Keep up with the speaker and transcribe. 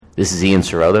This is Ian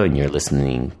Sirota, and you're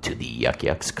listening to the Yuck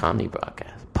Yucks Comedy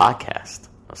Podcast.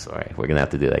 Oh, sorry. We're going to have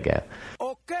to do that again.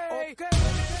 Okay.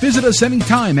 Visit us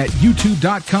anytime at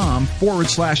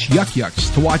youtube.com/Yuck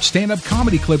Yucks to watch stand-up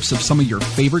comedy clips of some of your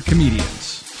favorite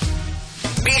comedians.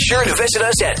 Be sure to visit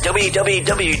us at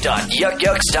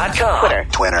www.yuckyucks.com.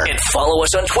 Twitter. And follow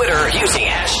us on Twitter using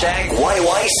hashtag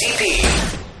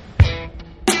YYCP.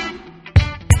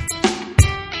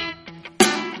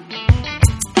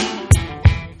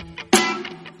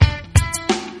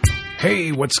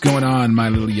 Hey, what's going on, my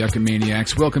little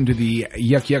Yuckamaniacs? Welcome to the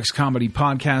Yuck Yucks Comedy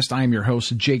Podcast. I am your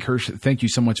host, Jake Hirsch. Thank you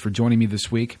so much for joining me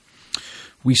this week.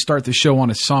 We start the show on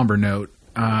a somber note.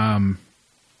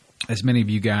 As many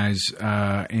of you guys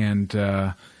and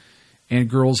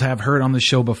girls have heard on the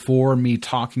show before, me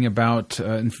talking about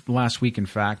last week. In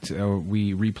fact,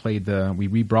 we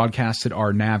rebroadcasted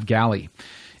our Nav Galley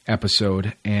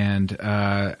episode, and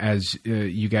as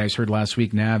you guys heard last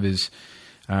week, Nav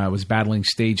was battling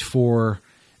stage 4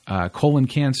 colon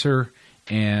cancer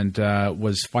and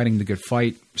was fighting the good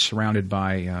fight, surrounded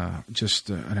by just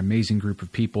an amazing group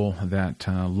of people that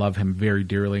love him very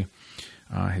dearly.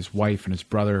 His wife and his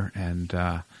brother, and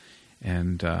I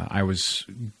was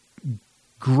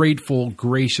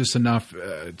gracious enough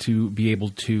to be able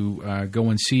to go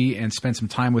and see and spend some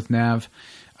time with Nav,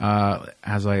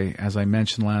 as I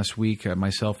mentioned last week,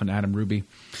 myself and Adam Ruby,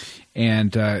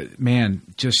 and man,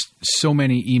 just so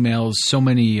many emails, so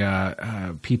many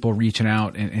people reaching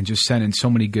out and just sending so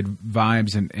many good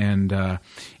vibes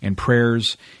and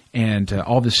prayers and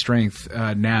all the strength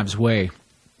Nav's way.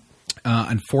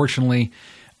 Unfortunately,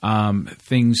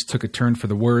 things took a turn for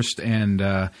the worst, and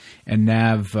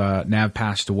Nav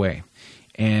passed away.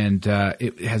 And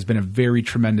it has been a very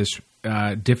tremendous,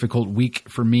 difficult week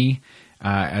for me,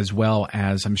 as well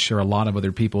as I'm sure a lot of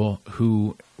other people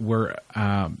who were,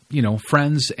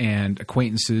 friends and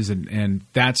acquaintances. And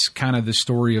that's kind of the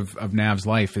story of Nav's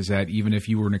life, is that even if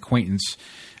you were an acquaintance,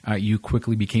 you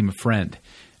quickly became a friend,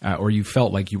 or you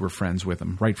felt like you were friends with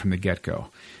him right from the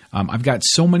get-go. I've got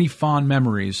so many fond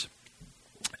memories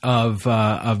of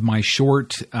my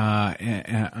short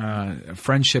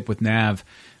friendship with Nav.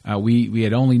 We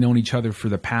had only known each other for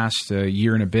the past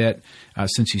year and a bit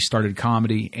since he started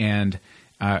comedy, and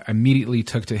immediately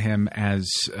took to him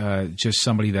as just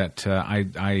somebody that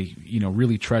I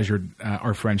really treasured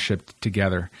our friendship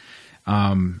together.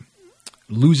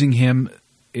 Losing him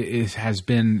has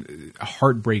been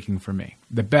heartbreaking for me.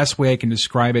 The best way I can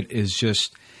describe it is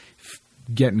just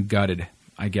getting gutted,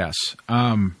 I guess.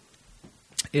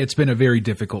 It's been a very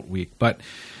difficult week, but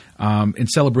in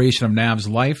celebration of Nav's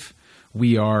life,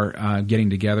 we are getting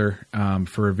together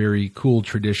for a very cool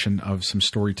tradition of some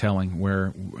storytelling,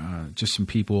 where just some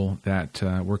people that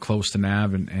were close to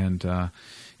Nav and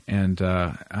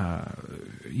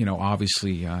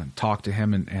obviously talk to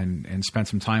him and spend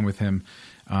some time with him,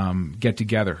 get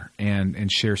together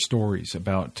and share stories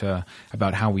about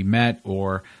how we met,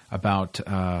 or about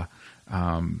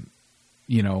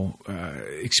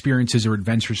experiences or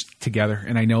adventures together.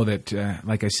 And I know that,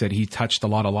 like I said, he touched a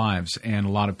lot of lives, and a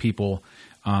lot of people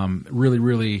really,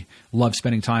 really love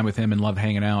spending time with him and love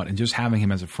hanging out and just having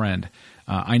him as a friend.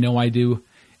 I know I do,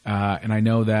 and I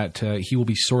know that he will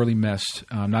be sorely missed,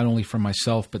 not only from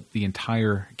myself, but the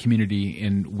entire community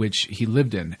in which he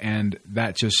lived in. And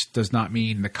that just does not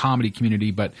mean the comedy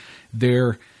community, but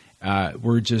there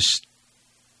were just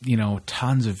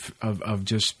tons of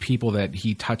just people that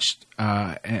he touched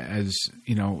as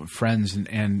friends,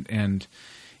 and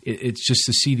it's just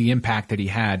to see the impact that he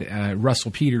had. Russell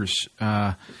Peters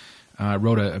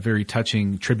wrote a very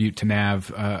touching tribute to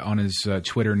Nav on his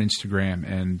Twitter and Instagram,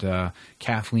 and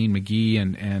Kathleen, McGee,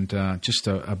 and just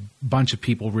a bunch of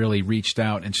people really reached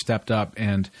out and stepped up,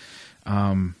 and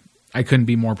I couldn't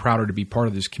be more prouder to be part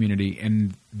of this community,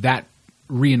 and that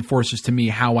reinforces to me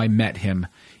how I met him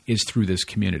is through this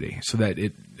community, so that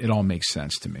it all makes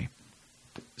sense to me.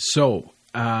 So,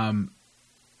 I'm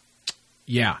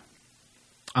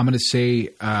going to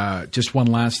say just one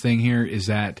last thing here, is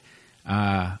that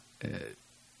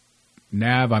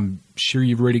Nav, I'm sure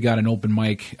you've already got an open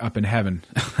mic up in heaven.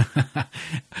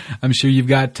 I'm sure you've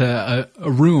got a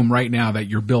room right now that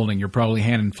you're building. You're probably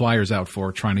handing flyers out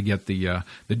for, trying to get the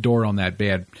door on that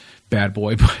bad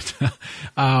boy. But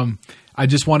I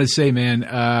just want to say, man,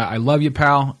 I love you,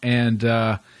 pal, and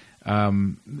we're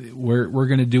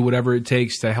going to do whatever it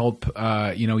takes to help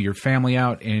your family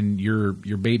out and your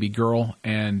baby girl,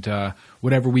 and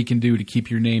whatever we can do to keep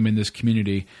your name in this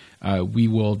community, we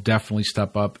will definitely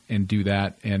step up and do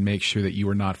that and make sure that you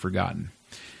are not forgotten.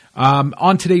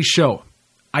 On today's show,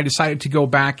 I decided to go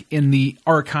back in the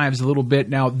archives a little bit.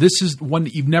 Now, this is one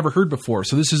that you've never heard before,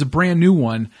 so this is a brand new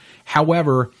one.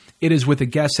 However, it is with a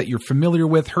guest that you're familiar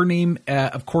with. Her name,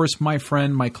 of course, my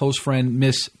close friend,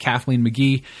 Miss Kathleen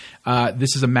McGee.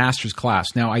 This is a master's class.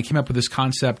 Now, I came up with this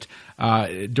concept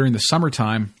during the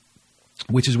summertime,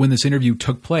 which is when this interview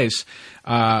took place.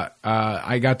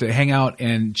 I got to hang out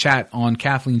and chat on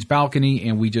Kathleen's balcony,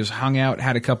 and we just hung out,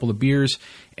 had a couple of beers,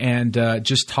 and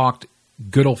just talked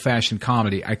good old-fashioned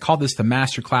comedy. I call this the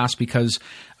master class because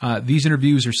these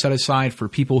interviews are set aside for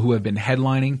people who have been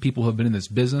headlining, people who have been in this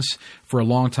business for a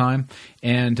long time,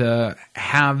 and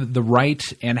have the right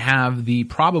and have the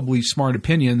probably smart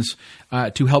opinions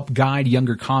to help guide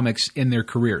younger comics in their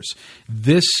careers.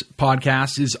 This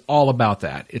podcast is all about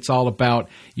that. It's all about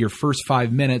your first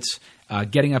 5 minutes,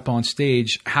 getting up on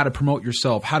stage, how to promote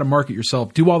yourself, how to market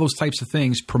yourself, do all those types of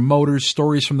things, promoters,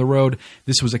 stories from the road.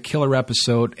 This was a killer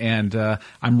episode, and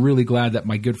I'm really glad that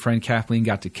my good friend Kathleen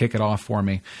got to kick it off for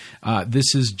me.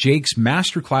 This is Jake's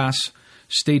masterclass.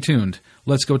 Stay tuned.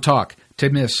 Let's go talk to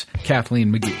Miss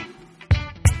Kathleen McGee.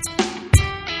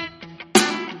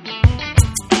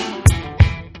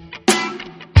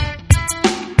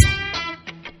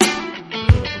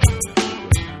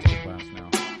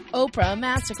 Oprah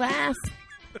masterclass.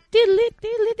 Diddly.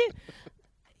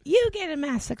 You get a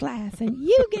masterclass, and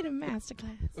you get a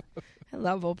masterclass. I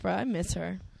love Oprah. I miss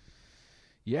her.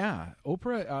 Yeah,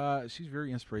 Oprah, she's a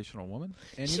very inspirational woman.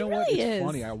 And you know really what? It's is.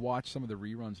 funny. I watch some of the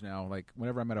reruns now. Like,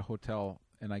 whenever I'm at a hotel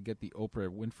and I get the Oprah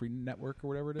Winfrey Network or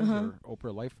whatever it is, or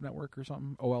Oprah Life Network or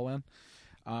something, OLN,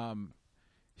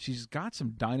 she's got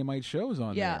some dynamite shows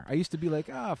on there. I used to be like,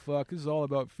 fuck, this is all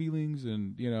about feelings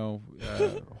and,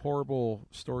 horrible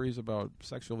stories about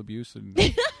sexual abuse and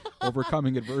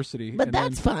overcoming adversity. But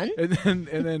that's fun. And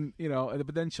then,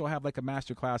 but then she'll have like a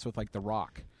master class with like The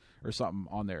Rock or something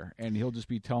on there, and he'll just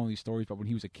be telling these stories about when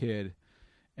he was a kid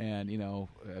and,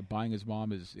 buying his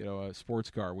mom a sports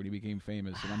car when he became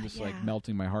famous. And I'm just like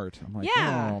melting my heart. I'm like,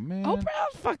 oh, man. Oprah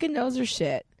fucking knows her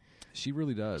shit. She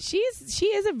really does. She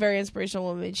is a very inspirational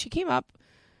woman. She came up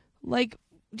like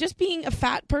just being a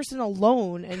fat person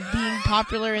alone and being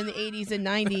popular in the 80s and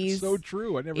 90s. That's so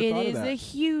true. I never thought of that. It is a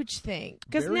huge thing.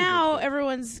 Because now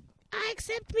everyone's, I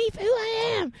accept me for who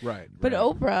I am. Right. But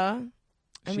Oprah,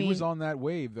 she was on that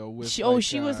wave though. With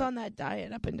she was on that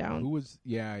diet up and down. Who was?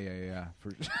 Yeah.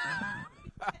 For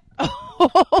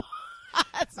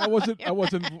I wasn't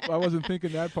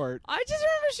thinking that part. I just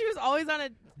remember she was always on a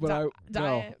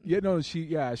diet.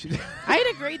 She. I had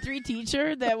a grade 3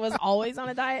 teacher that was always on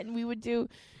a diet, and we would do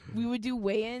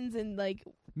weigh-ins and like.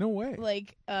 No way.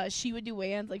 Like she would do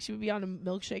weigh-ins, like she would be on a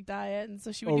milkshake diet, and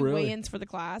so she would do weigh-ins for the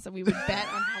class, and we would bet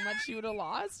on how much she would have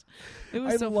lost. It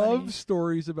was so funny. I love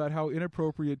stories about how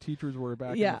inappropriate teachers were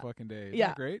back in the fucking day. Isn't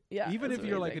that great? Yeah. Even if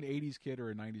you're like an 80s kid or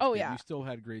a 90s kid, you still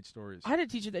had great stories. I had a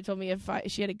teacher that told me if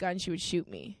she had a gun, she would shoot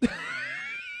me.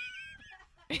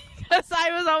 Because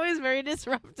I was always very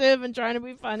disruptive and trying to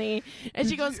be funny. And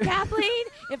she goes, Kathleen,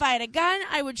 if I had a gun,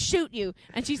 I would shoot you.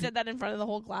 And she said that in front of the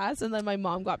whole class. And then my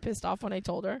mom got pissed off when I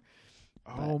told her.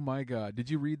 Oh, my God. Did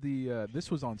you read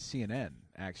this was on CNN,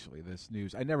 actually, this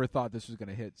news. I never thought this was going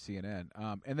to hit CNN.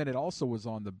 And then it also was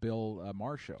on the Bill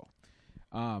Maher show.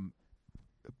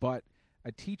 But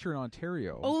a teacher in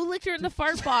Ontario. Oh, licked her in the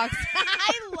fart box.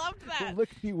 I loved that.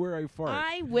 Lick me where I fart.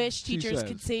 I wish teachers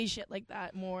could say shit like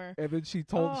that more. And then she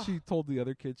told the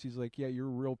other kids, she's like, yeah, you're a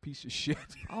real piece of shit.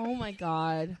 Oh, my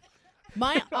God.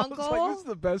 My uncle. I was like, this is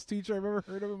the best teacher I've ever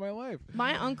heard of in my life.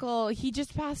 My uncle, he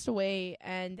just passed away,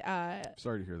 and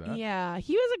sorry to hear that. Yeah,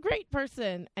 he was a great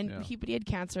person, and but he had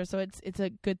cancer, so it's a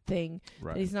good thing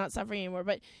that he's not suffering anymore.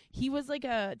 But he was like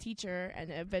a teacher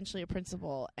and eventually a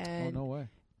principal. And no way.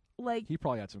 Like he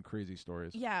probably had some crazy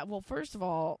stories. Yeah. Well, first of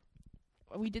all,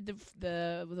 we did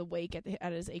the wake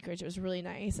at his acreage. It was really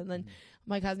nice, and then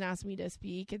my cousin asked me to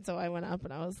speak, and so I went up,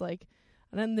 and I was like,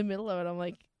 and in the middle of it, I'm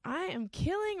like, I am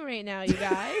killing right now, you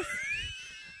guys.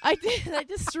 I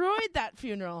destroyed that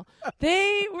funeral.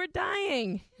 They were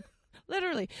dying,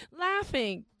 literally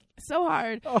laughing so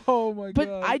hard. Oh my god! But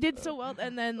I did so well,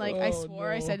 and then I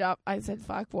swore. No. I said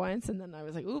fuck once, and then I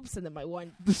was like, oops, and then my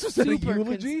one. This was a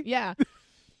eulogy. Yeah.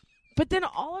 But then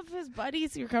all of his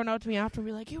buddies were coming out to me after and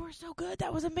be like, you were so good.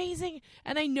 That was amazing.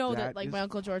 And I know that my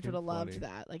Uncle George would have loved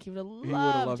that. Like, he would have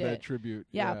loved it. That tribute.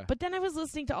 Yeah. But then I was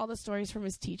listening to all the stories from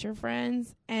his teacher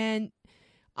friends. And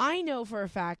I know for a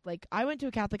fact, like, I went to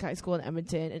a Catholic high school in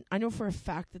Edmonton. And I know for a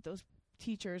fact that those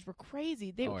teachers were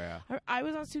crazy. Oh, yeah. I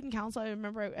was on student council. I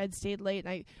remember I had stayed late and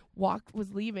I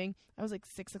was leaving. I was like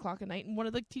 6 o'clock at night, and one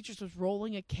of the teachers was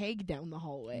rolling a keg down the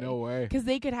hallway. No way. Because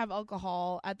they could have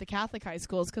alcohol at the Catholic high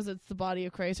schools because it's the body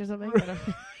of Christ or something,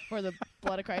 or the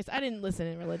blood of Christ. I didn't listen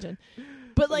in religion,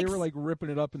 but like they were like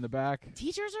ripping it up in the back.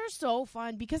 Teachers are so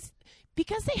fun because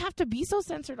they have to be so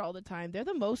censored all the time. They're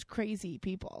the most crazy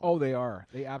people. Oh, they are.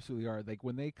 They absolutely are. Like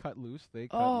when they cut loose, they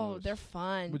cut loose. Oh, they're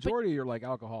fun. Majority are like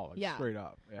alcoholics, Yeah. straight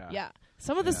up. Yeah. Yeah.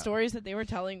 Some of the stories that they were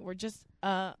telling were just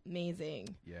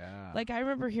amazing. Yeah. Like I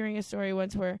remember hearing a story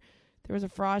once where there was a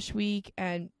frosh week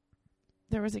and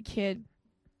there was a kid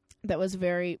that was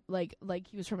very like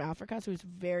he was from Africa, so he was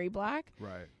very black.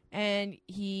 Right. And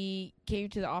he came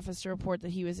to the office to report that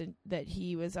he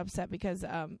was upset because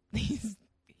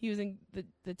he was in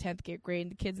the 10th grade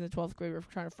and the kids in the 12th grade were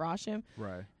trying to frosh him.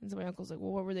 Right. And so my uncle's like,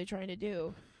 "Well, what were they trying to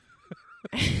do?"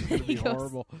 It'd be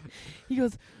horrible. He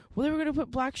goes, "Well, they were going to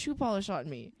put black shoe polish on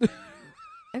me."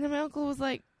 And then my uncle was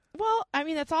like, "Well, I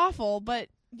mean, that's awful, but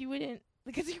you wouldn't,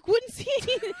 because you wouldn't see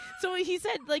anything." So he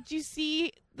said, like, "Do you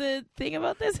see the thing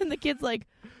about this?" And the kid's like,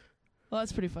 "Well,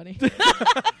 that's pretty funny."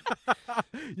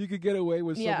 You could get away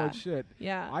with so much shit.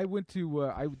 Yeah. I went to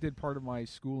I did part of my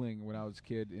schooling when I was a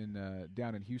kid in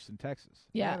down in Houston, Texas.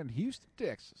 Yeah. Down in Houston,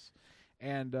 Texas.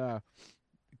 And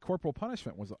corporal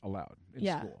punishment was allowed in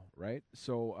school, right?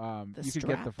 So you could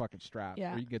get the fucking strap,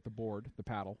 or you could get the board, the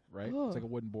paddle, right? Ooh. It's like a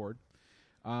wooden board.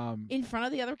 In front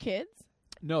of the other kids?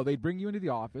 No, they'd bring you into the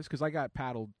office because I got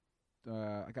paddled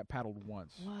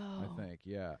once. Wow. I think.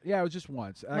 Yeah. Yeah, it was just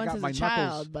once. And Once I got as my a child,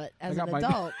 knuckles, but as an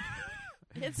adult.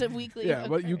 It's a weekly. Yeah,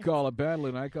 what you call a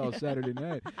paddling, I call Saturday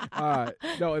night.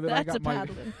 No, and then That's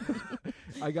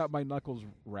I got my knuckles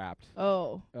wrapped.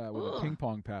 Oh. With a ping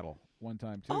pong paddle one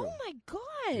time too. Oh my God.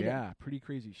 Yeah, pretty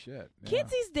crazy shit. Kids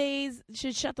these days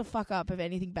should shut the fuck up if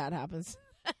anything bad happens.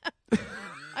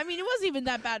 I mean, it wasn't even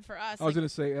that bad for us. I was going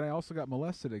to say, and I also got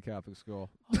molested at Catholic school.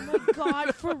 Oh my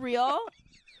God, for real?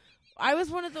 I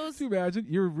was one of those. Can you imagine?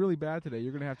 You're really bad today.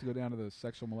 You're going to have to go down to the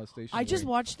sexual molestation. I just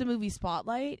watched the movie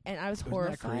Spotlight, and I was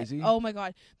horrified. That crazy? Oh my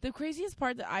God. The craziest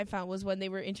part that I found was when they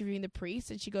were interviewing the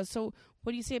priest, and she goes, "So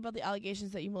what do you say about the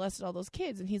allegations that you molested all those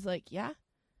kids?" And he's like, yeah.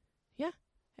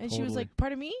 And she was like,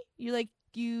 "Pardon me? You like,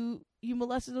 you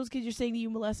molested those kids? You're saying that you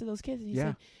molested those kids?" And he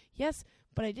said, "Yes,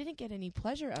 but I didn't get any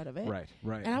pleasure out of it." Right.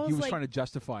 And I was he was like, trying to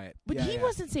justify it. But he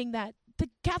wasn't saying that. The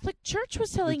Catholic Church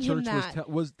was telling him that.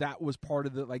 That was part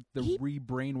of the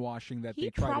re-brainwashing that they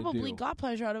tried to do. He probably got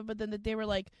pleasure out of it, but then that they were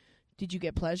like, "Did you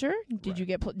get pleasure? Did you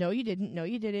get no, you didn't. No,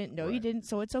 you didn't. No, you didn't.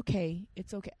 So it's okay.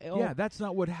 It's okay." Oh. Yeah, that's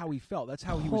not how he felt. That's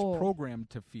how he was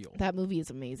programmed to feel. That movie is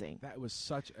amazing. That was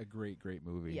such a great, great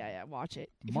movie. Yeah, watch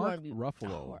it. Mark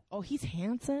Ruffalo. Oh, he's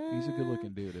handsome. He's a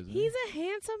good-looking dude, isn't he? He's a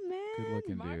handsome man.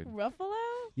 Good-looking dude. Mark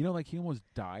Ruffalo. You know, like he almost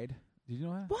died. Did you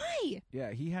know that? Why?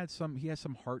 Yeah, he had some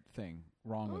heart thing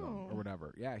wrong with him or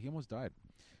whatever. Yeah, he almost died.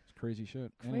 It's crazy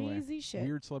shit. Anyway, shit.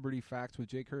 Weird celebrity facts with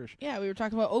Jake Hirsch. Yeah, we were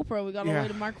talking about Oprah. We got all the way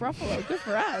to Mark Ruffalo. Good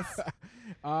for us.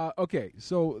 Okay,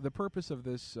 so the purpose of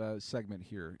this segment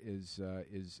here is a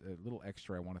little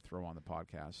extra I want to throw on the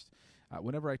podcast.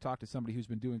 Whenever I talk to somebody who's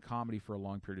been doing comedy for a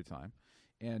long period of time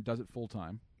and does it full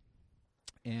time,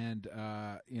 and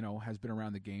has been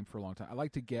around the game for a long time, I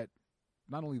like to get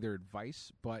not only their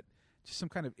advice but just some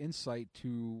kind of insight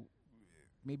to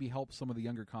maybe help some of the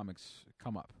younger comics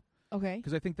come up. Okay.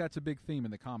 Because I think that's a big theme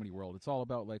in the comedy world. It's all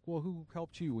about like, well, who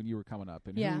helped you when you were coming up,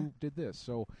 and who did this?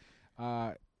 So,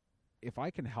 if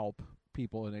I can help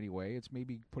people in any way, it's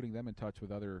maybe putting them in touch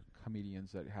with other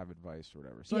comedians that have advice or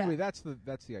whatever. So anyway, that's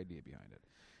the idea behind it.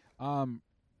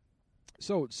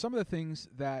 So some of the things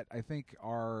that I think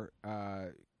are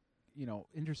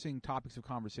interesting topics of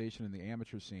conversation in the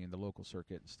amateur scene, the local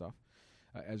circuit and stuff.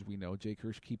 As we know, Jake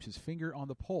Hirsch keeps his finger on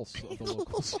the pulse of the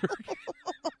local circuit.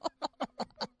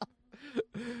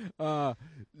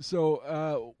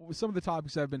 So some of the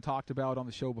topics that have been talked about on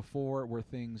the show before were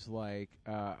things like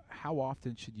how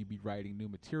often should you be writing new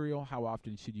material? How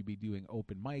often should you be doing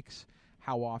open mics?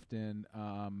 How often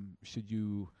should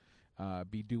you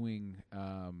be doing,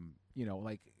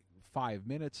 like 5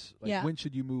 minutes? Like when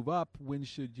should you move up? When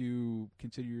should you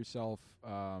consider yourself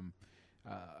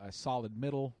a solid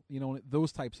middle?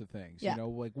 Those types of things.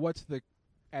 Like what's the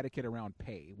etiquette around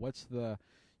pay? What's the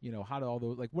how do all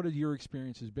those, like, what have your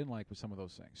experiences been like with some of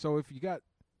those things? So if you got,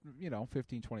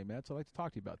 15, 20 minutes, I'd like to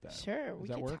talk to you about that. Sure, we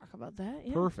can talk about that.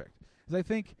 Yeah. Perfect. Because I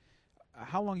think,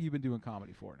 how long have you been doing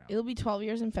comedy for now? It'll be 12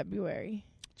 years in February.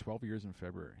 12 years in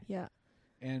February. Yeah.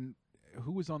 And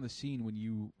who was on the scene when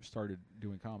you started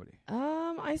doing comedy?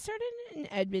 I started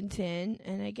in Edmonton,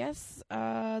 and I guess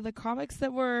the comics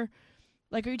that were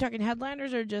Like, are you talking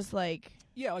headliners or just like?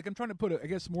 Yeah, like I'm trying to put, I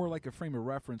guess, more like a frame of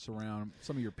reference around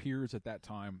some of your peers at that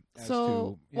time.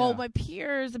 Well, my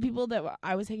peers, the people that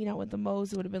I was hanging out with the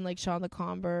most, would have been like Sean the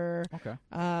Comber. Okay.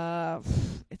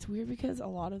 It's weird because a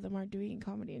lot of them aren't doing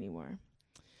comedy anymore.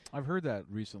 I've heard that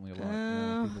recently a lot.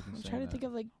 I'm trying to think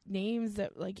of like names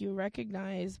that like you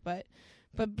recognize, but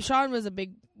Sean was a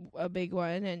big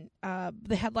one, and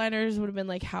the headliners would have been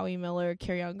like Howie Miller,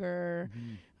 Carrie Younger,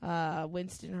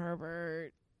 Winston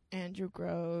Herbert, Andrew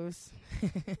Gross.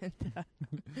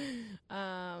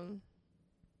 And,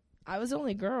 I was the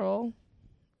only girl.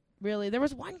 Really, there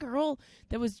was one girl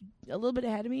that was a little bit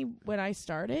ahead of me when I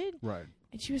started, right?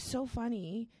 And she was so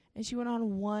funny, and she went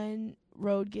on one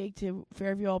road gig to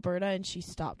Fairview, Alberta, and she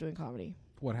stopped doing comedy.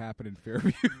 What happened in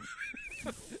Fairview?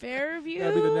 Fairview?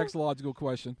 That'd be the next logical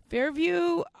question.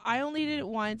 Fairview, I only did it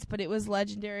once, but it was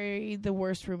legendary, the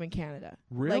worst room in Canada.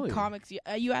 Really? Like comics,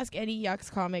 you ask any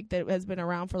Yucks comic that has been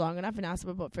around for long enough and ask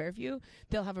them about Fairview,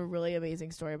 they'll have a really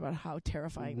amazing story about how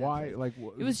terrifying Why? that Like,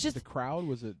 it was just the crowd?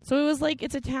 Was it? So it was like,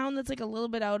 it's a town that's like a little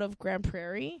bit out of Grand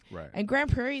Prairie. Right. And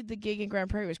Grand Prairie, the gig in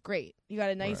Grand Prairie was great. You got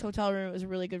a nice hotel room. It was a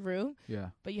really good room. Yeah.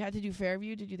 But you had to do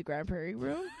Fairview to do the Grand Prairie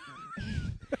room.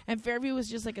 And Fairview was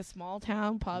just like a small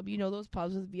town pub. You know those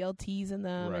pubs with BLTs in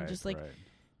them. And just like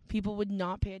people would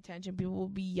not pay attention. People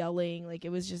would be yelling. Like it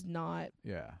was just not.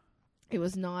 Yeah. It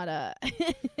was not a.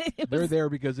 They're there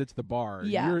because it's the bar.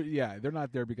 Yeah. They're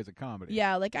not there because of comedy.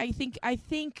 Yeah. Like I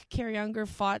think Carrie Younger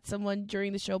fought someone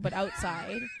during the show, but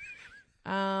outside.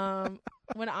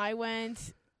 When I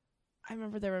went, I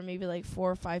remember there were maybe like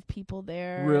 4 or 5 people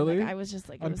there. Really? Like, I was just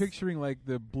like, I'm picturing like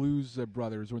the Blues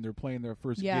Brothers when they're playing their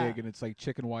first gig, and it's like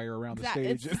chicken wire around the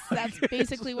stage. That's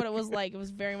basically what it was like. It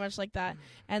was very much like that.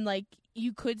 And like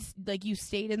you could like you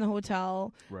stayed in the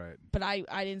hotel, right? But I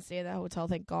didn't stay in that hotel,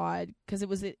 thank God, because it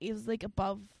was like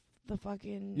above the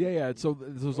fucking So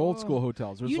those old school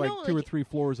hotels. There's like 2 or 3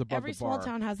 floors above the bar. Every small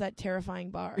town has that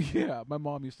terrifying bar. Yeah, my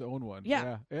mom used to own one.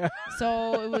 Yeah.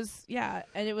 So it was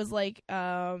and it was like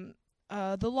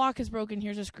the lock is broken.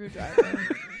 Here's a screwdriver.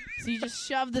 So you just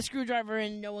shove the screwdriver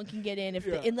in. No one can get in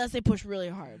unless they push really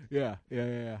hard. Yeah.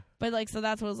 But like, so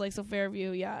that's what it was like. So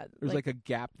Fairview, There's like a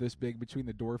gap this big between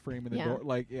the door frame and the door.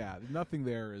 Like, nothing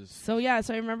there is. So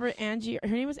So I remember Angie. Her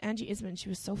name was Angie Isman. She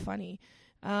was so funny,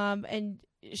 and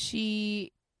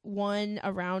she won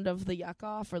a round of the Yuck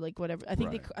Off or like whatever. I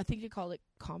think they call it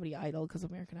Comedy Idol because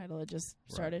American Idol had just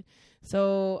started.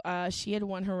 So she had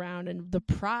won her round, and the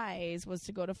prize was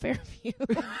to go to Fairview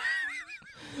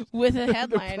with a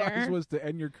headliner. The prize was to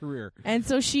end your career. And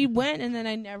so she went, and then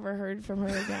I never heard from her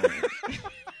again.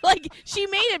 Like, she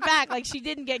made it back. Like, she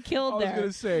didn't get killed there. I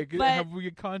was going to say, have we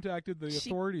contacted the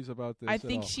authorities about this? I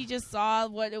think she just saw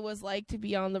what it was like to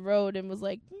be on the road and was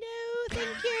like, no,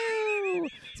 thank you.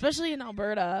 Especially in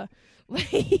Alberta.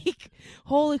 Like,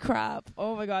 holy crap.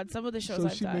 Oh, my God. Some of the shows I've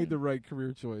done. So she made the right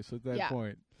career choice at that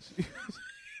point.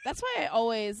 That's why I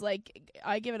always,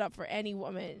 I give it up for any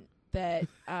woman that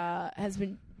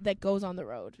that goes on the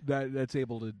road. That's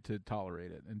able to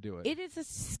tolerate it and do it. It is a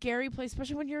scary place,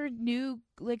 especially when you're a new,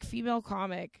 female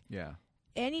comic. Yeah.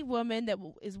 Any woman that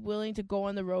is willing to go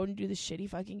on the road and do the shitty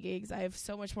fucking gigs, I have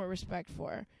so much more respect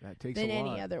for than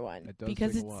any other one. It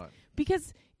does take a lot.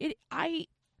 Because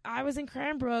I was in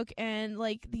Cranbrook, and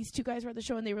these 2 guys were at the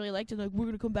show, and they really liked it. Like, we're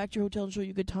gonna come back to your hotel and show you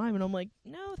a good time. And I'm like,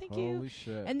 no, thank you. Holy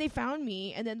shit! And they found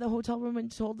me, and then the hotel room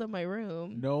told them my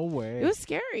room. No way. It was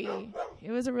scary.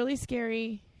 It was a really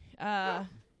scary. That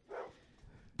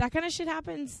kind of shit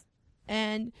happens,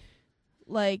 and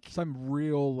some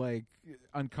real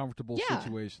uncomfortable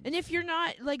situations. And if you're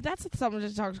not that's something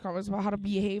to talk to comics about, how to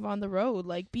behave on the road.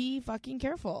 Be fucking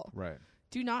careful. Right.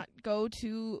 Do not go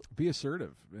to... Be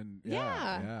assertive. And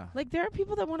yeah. There are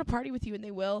people that want to party with you, and they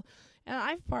will. And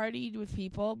I've partied with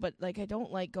people, but, I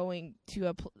don't like going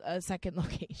to a second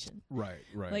location. Right.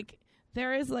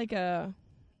 There is, a...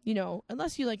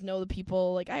 unless you, know the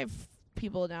people. I have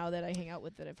people now that I hang out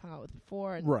with that I've hung out with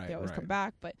before, and they always come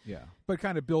back. But but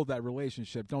kind of build that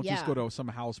relationship. Don't just go to some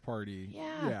house party.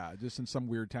 Yeah, just in some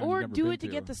weird town. Or do it to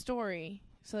get the story,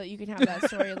 so that you can have that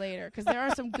story later. Because there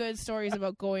are some good stories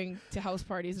about going to house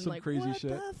parties and some crazy what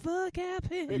shit. The fuck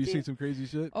happened? Have you seen some crazy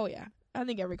shit? Oh yeah, I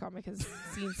think every comic has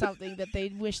seen something that they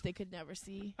wish they could never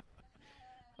see.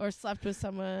 or slept with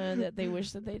someone that they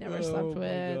wish that they never slept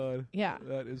with. God. Yeah,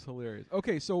 that is hilarious.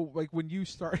 Okay, so like when you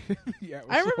started,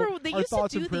 I remember they our used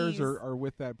thoughts to do and prayers these. are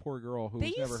with that poor girl who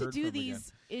They never used to heard do from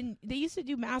these again. they used to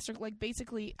do master, like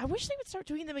basically. I wish they would start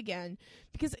doing them again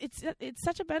because it's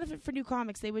such a benefit for new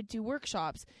comics. They would do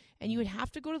workshops, and you would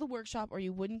have to go to the workshop or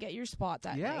you wouldn't get your spot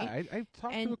that night. Yeah, I've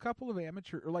talked to a couple of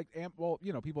amateur, or like,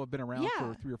 people have been around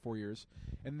for 3 or 4 years,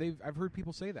 and I've heard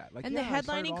people say that. Like, and the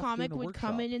headlining comic would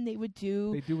come in and they would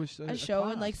do a show,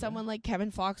 class, and like someone like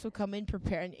Kevin Fox would come in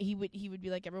prepare, and he would be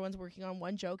like, everyone's working on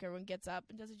one joke, everyone gets up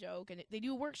and does a joke, and they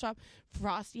do a workshop.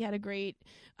 Frosty had a great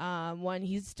one,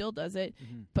 he still does it,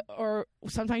 but or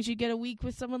sometimes you get a week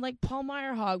with someone like Paul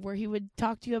Meyerhog where he would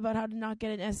talk to you about how to not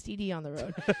get an STD on the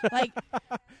road. Like,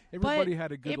 everybody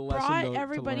had a good lesson. It brought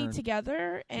everybody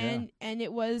together, and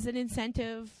it was an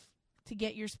incentive to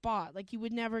get your spot. Like, you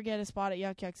would never get a spot at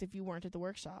Yuck Yucks if you weren't at the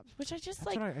workshops, which I just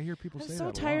That's what I hear people say. I'm so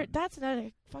that tired. A lot. That's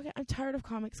not I'm tired of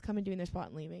comics coming, doing their spot,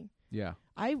 and leaving. Yeah,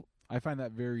 I find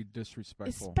that very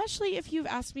disrespectful, especially if you've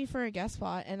asked me for a guest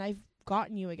spot and I've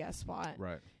gotten you a guest spot,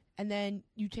 right? And then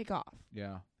you take off.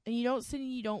 Yeah, and you don't sit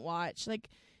and you don't watch. Like,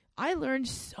 I learned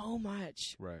so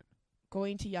much, right,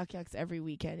 going to Yuck Yucks every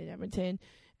weekend in Edmonton,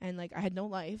 and like, I had no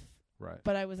life. Right.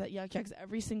 But I was at Yuck Yucks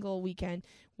every single weekend,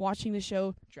 watching the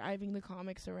show, driving the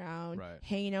comics around,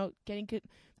 hanging out, getting good.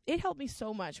 It helped me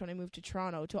so much when I moved to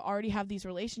Toronto to already have these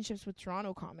relationships with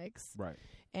Toronto comics. Right.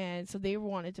 And so they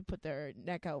wanted to put their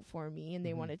neck out for me, and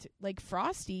they wanted to, like,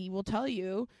 Frosty will tell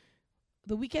you,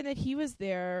 the weekend that he was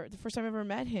there, the first time I ever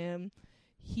met him,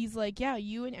 he's like, yeah,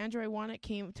 you and Andrew Iwanek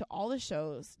came to all the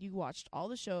shows. You watched all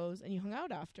the shows, and you hung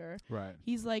out after. Right.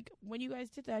 He's like, when you guys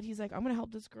did that, he's like, I'm going to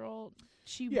help this girl.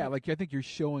 Like, I think you're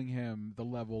showing him the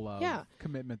level of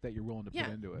commitment that you're willing to put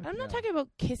into it. I'm not talking about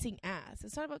kissing ass.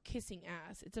 It's not about kissing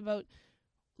ass. It's about,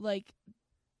 like,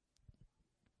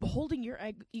 holding your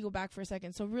ego back for a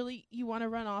second. So really, you want to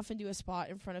run off and do a spot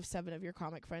in front of 7 of your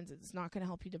comic friends. It's not going to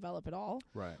help you develop at all.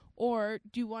 Right. Or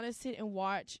do you want to sit and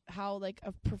watch how, like,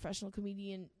 a professional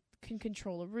comedian can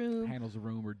control a room, handles a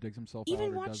room, or digs himself even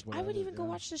out, or watch does whatever, I would even go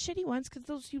watch the shitty ones, because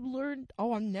those you learn,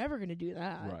 I'm never going to do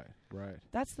that. Right.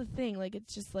 That's the thing. Like,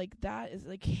 it's just like, that is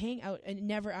like, hang out and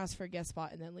never ask for a guest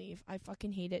spot and then leave. I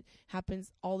fucking hate it.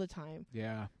 Happens all the time.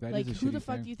 Yeah. That like, is a who the shitty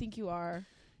fuck thing. do you think you are?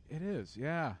 It is.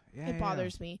 Yeah. It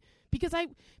bothers me because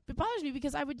it bothers me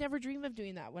because I would never dream of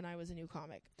doing that when I was a new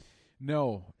comic.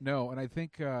 No, and I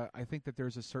think that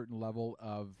there's a certain level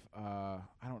of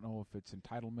I don't know if it's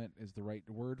entitlement is the right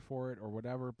word for it or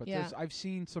whatever, but I've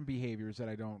seen some behaviors that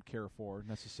I don't care for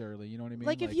necessarily. You know what I mean?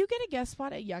 Like, if you get a guest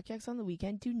spot at Yuck Yucks on the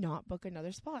weekend, do not book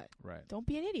another spot. Right. Don't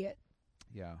be an idiot.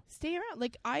 Yeah. Stay around.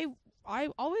 Like, I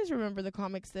always remember the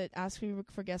comics that ask me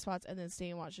for guest spots and then stay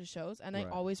and watch the shows, and I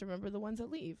always remember the ones that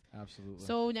leave. Absolutely.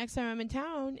 So next time I'm in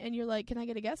town and you're like, can I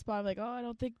get a guest spot? I'm like, oh, I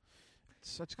don't think.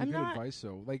 Such good advice,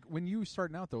 though. Like, when you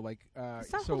starting out, though, like,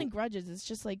 it's not holding grudges. It's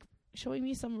just like showing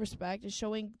me some respect and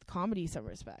showing comedy some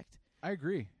respect. I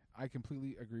agree. I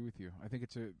completely agree with you. I think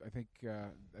it's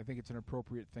an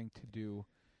appropriate thing to do,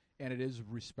 and it is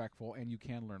respectful, and you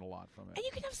can learn a lot from it. And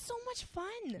you can have so much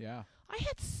fun. Yeah. I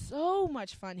had so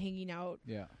much fun hanging out.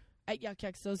 Yeah. At Yuck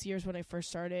Yucks those years when I first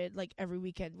started, like, every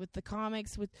weekend with the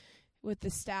comics, with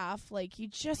the staff. Like, you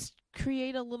just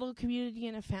create a little community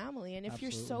and a family. And if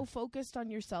you're so focused on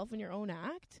yourself and your own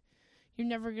act, you're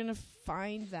never going to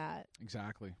find that.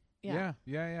 Exactly. Yeah.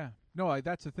 No,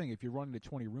 that's the thing. If you're running to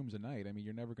 20 rooms a night, I mean,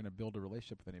 you're never going to build a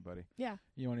relationship with anybody. Yeah.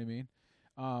 You know what I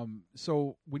mean?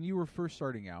 So when you were first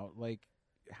starting out, like,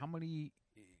 how many...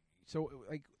 So,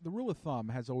 like, the rule of thumb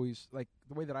has always, like,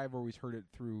 the way that I've always heard it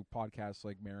through podcasts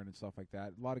like Marin and stuff like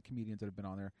that, a lot of comedians that have been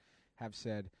on there have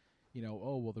said, you know,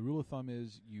 oh, well, the rule of thumb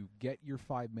is you get your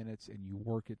 5 minutes and you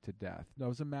work it to death.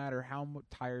 Doesn't matter how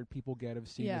tired people get of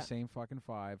seeing the same fucking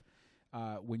 5.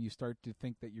 When you start to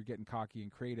think that you're getting cocky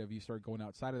and creative, you start going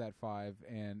outside of that 5.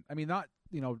 And, I mean, not,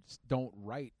 don't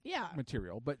write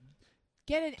material, but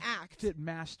get an act. To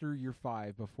master your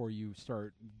 5 before you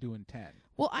start doing 10.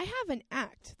 Well, I have an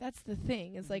act. That's the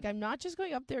thing. It's like, I'm not just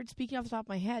going up there and speaking off the top of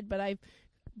my head,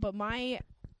 but my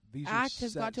act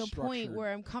has got to a point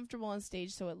where I'm comfortable on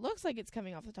stage, so it looks like it's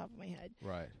coming off the top of my head.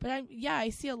 Right. But I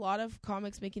see a lot of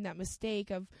comics making that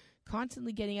mistake of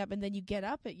constantly getting up, and then you get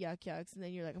up at Yuck Yucks, and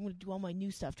then you're like, I'm going to do all my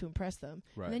new stuff to impress them.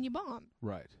 Right. And then you bomb.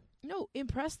 Right. No,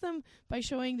 impress them by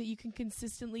showing that you can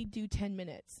consistently do 10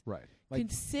 minutes. Right. Like,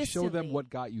 consistently. show them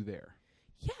what got you there.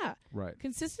 Yeah. Right.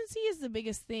 Consistency is the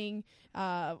biggest thing.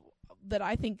 that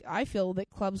I feel that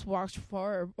clubs watch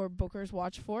for or bookers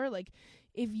watch for, like,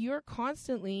 if you're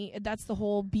constantly, that's the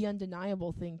whole be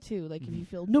undeniable thing too. Like, if you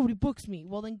feel nobody books me,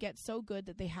 well, then get so good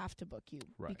that they have to book you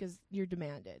because you're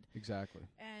demanded. Exactly.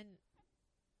 And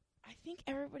I think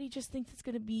everybody just thinks it's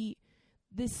going to be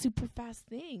this super fast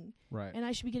thing. Right. And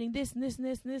I should be getting this and this and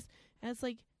this and this. And it's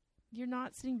like, you're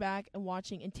not sitting back and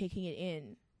watching and taking it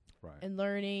in. Right. And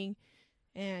learning.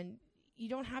 And you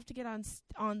don't have to get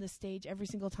on the stage every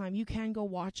single time. You can go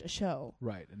watch a show.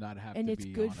 Right. And not have and to it's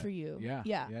be good on for it. you. Yeah.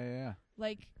 Yeah. Yeah.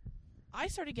 Like, I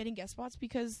started getting guest spots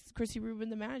because Chrissy Rubin,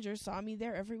 the manager, saw me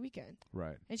there every weekend.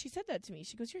 Right. And she said that to me.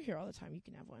 She goes, "You're here all the time. You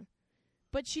can have one."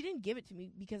 But she didn't give it to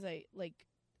me because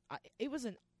it was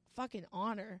an fucking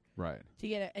honor. Right. To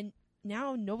get it. And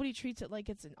now nobody treats it like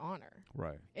it's an honor.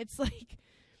 Right. It's like,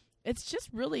 it's just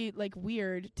really like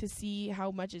weird to see how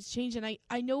much it's changed. And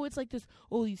I know it's like this,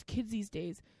 these kids these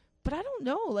days, but I don't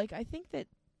know. Like, I think that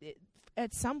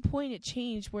at some point it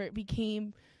changed where it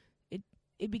became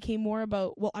more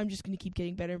about, well, I'm just going to keep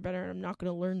getting better and better, and I'm not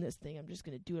going to learn this thing. I'm just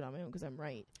going to do it on my own because I'm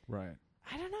right. Right.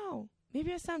 I don't know.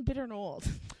 Maybe I sound bitter and old.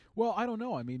 Well, I don't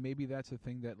know. I mean, maybe that's a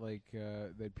thing that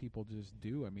that people just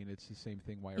do. I mean, it's the same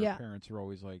thing why our parents are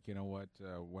always like, you know what,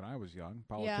 when I was young,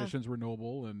 politicians were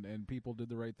noble and people did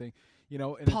the right thing. You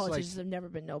know, and politicians have never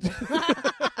been noble.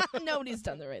 Nobody's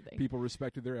done the right thing. People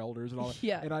respected their elders and all that.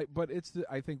 Yeah. And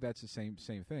I think that's the same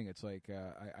thing. It's like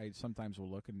I sometimes will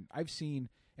look, and I've seen,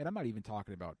 and I'm not even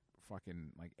talking about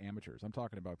fucking like amateurs. I'm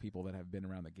talking about people that have been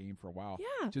around the game for a while.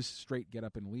 Yeah. Just straight get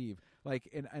up and leave. Like,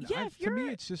 and to me,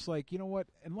 it's just like, you know what?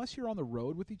 Unless you're on the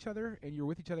road with each other and you're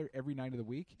with each other every night of the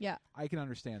week, I can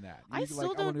understand that. I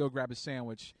want to go grab a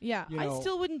sandwich. Yeah, you know. I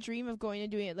still wouldn't dream of going and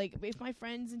doing it. Like, if my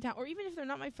friend's in town, or even if they're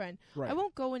not my friend, I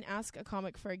won't go and ask a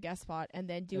comic for a guest spot and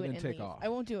then do it and take leave. off. I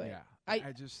won't do it. Yeah.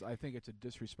 I think it's a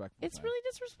disrespectful It's thing. really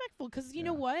disrespectful because you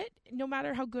know what? No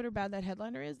matter how good or bad that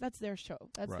headliner is, that's their show.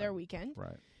 That's their weekend.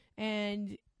 Right.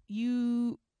 And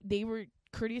they were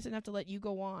courteous enough to let you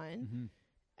go on,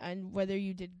 and whether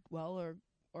you did well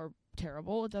or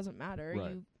terrible, it doesn't matter.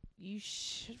 Right. You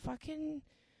should fucking.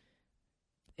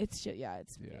 It's just,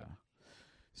 it's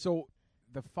So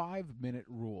the 5-minute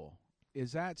rule,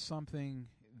 is that something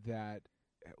that,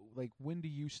 like, when do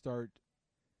you start?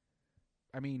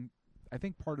 I mean, I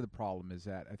think part of the problem is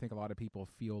that I think a lot of people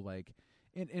feel like,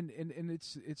 and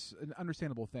it's an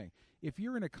understandable thing. If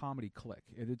you're in a comedy clique,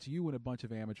 and it's you and a bunch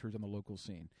of amateurs on the local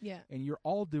scene, and you're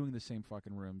all doing the same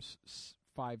fucking rooms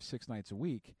 5-6 nights a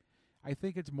week, I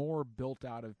think it's more built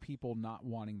out of people not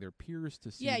wanting their peers to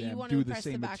see them do the same material. Yeah, you want to impress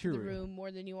the back of the room more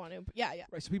than you want to. Yeah.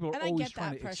 Right, so people are and always I get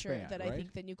trying that to pressure expand, that right? I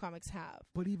think that new comics have.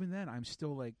 But even then, I'm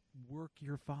still like, work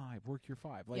your 5.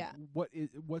 Like,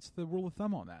 what's the rule of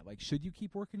thumb on that? Like, should you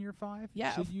keep working your 5?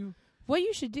 Yeah. Should you? What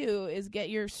you should do is get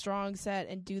your strong set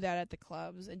and do that at the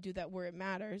clubs and do that where it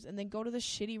matters, and then go to the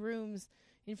shitty rooms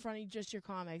in front of just your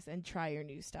comics and try your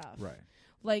new stuff. Right.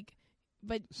 Like,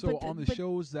 but on the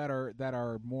shows that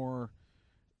are more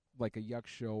like a yuck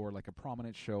show or like a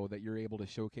prominent show that you're able to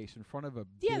showcase in front of a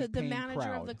big the manager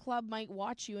crowd. of the club might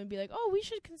watch you and be like, "Oh, we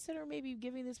should consider maybe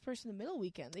giving this person the middle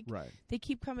weekend." They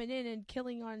keep coming in and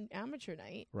killing on amateur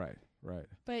night. Right.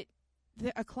 But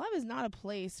a club is not a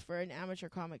place for an amateur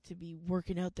comic to be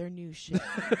working out their new shit.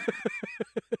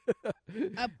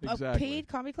 A paid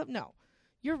comedy club? No.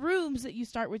 Your rooms that you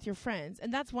start with your friends.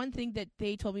 And that's one thing that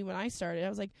they told me when I started. I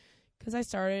was like, because I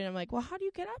started, and I'm like, well, how do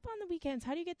you get up on the weekends?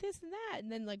 How do you get this and that?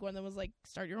 And then, like, one of them was like,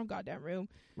 start your own goddamn room.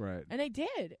 Right. And I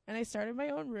did. And I started my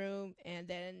own room. And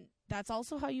then that's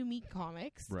also how you meet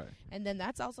comics. Right. And then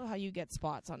that's also how you get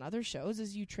spots on other shows,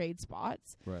 is you trade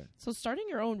spots. Right. So starting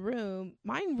your own room,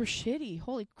 mine were shitty.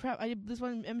 Holy crap. I did this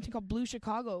one in Edmonton called Blue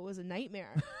Chicago. It was a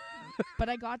nightmare. But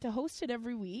I got to host it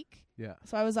every week. Yeah.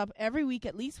 So I was up every week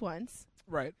at least once.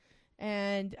 Right.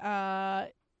 And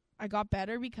I got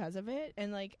better because of it.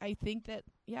 And, like, I think that,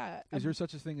 Is there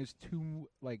such a thing as too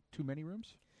many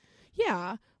rooms?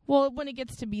 Yeah. Well, when it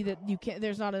gets to be that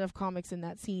there's not enough comics in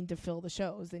that scene to fill the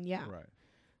shows, then yeah. Right.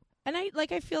 And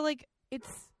I feel like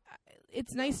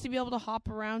it's nice to be able to hop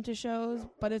around to shows,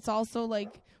 but it's also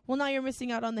like, well, now you're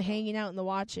missing out on the hanging out and the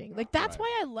watching. Like, that's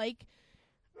why I like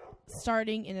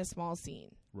starting in a small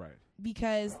scene. Right.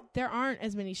 Because there aren't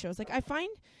as many shows. Like, I find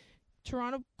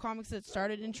Toronto comics that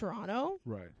started in Toronto.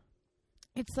 Right.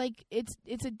 It's like it's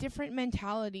a different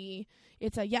mentality.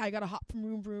 It's I gotta hop from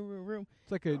room to room.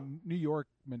 It's like a New York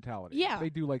mentality. Yeah, they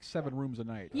do like 7 rooms a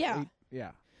night. Yeah, 8,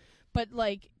 yeah. But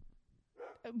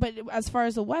as far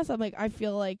as the West, I'm like, I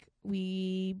feel like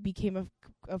we became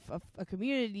a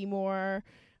community more.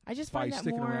 I just find by that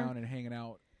sticking more around and hanging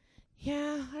out.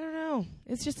 Yeah, I don't know.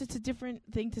 It's a different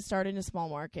thing to start in a small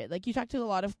market. Like, you talk to a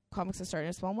lot of comics that start in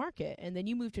a small market, and then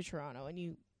you move to Toronto, and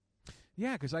you...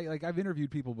 Yeah, because I've interviewed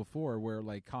people before where,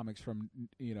 like, comics from,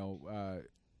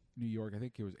 New York, I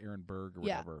think it was Aaron Berg or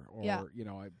whatever, or,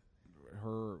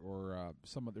 her or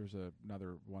there's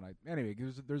another one. Anyway,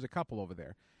 there's a couple over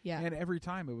there. Yeah. And every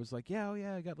time it was like,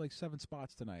 I got like 7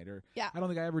 spots tonight. Or yeah. I don't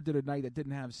think I ever did a night that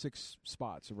didn't have 6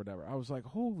 spots or whatever. I was like,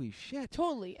 holy shit.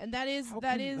 Totally. And that is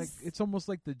like, it's almost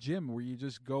like the gym where you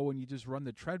just go and you just run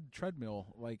the treadmill,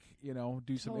 like,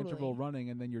 do some interval running,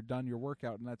 and then you're done your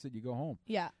workout and that's it. You go home.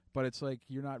 Yeah. But it's like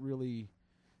you're not really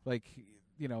like...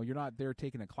 you're not there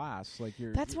taking a class.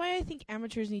 That's why I think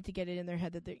amateurs need to get it in their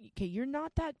head that you're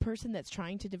not that person that's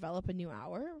trying to develop a new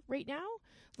hour right now.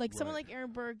 Like someone like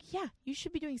Aaron Berg, you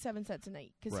should be doing 7 sets a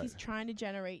night because he's trying to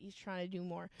generate, he's trying to do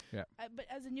more. Yeah. But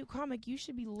as a new comic, you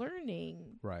should be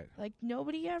learning. Right. Like,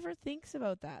 nobody ever thinks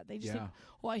about that. They just think,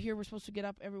 I hear we're supposed to get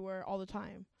up everywhere all the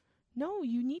time. No,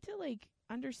 you need to, like,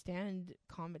 understand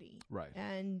comedy. Right.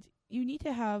 And you need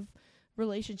to have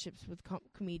relationships with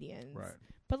comedians. Right.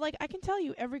 But, like, I can tell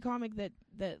you, every comic that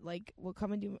like, will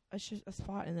come and do a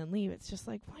spot and then leave, it's just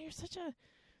like, wow, you're such a...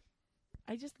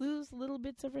 I just lose little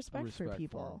bits of respect for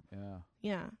people.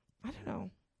 Yeah. I don't know.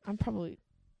 I'm probably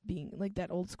being, like,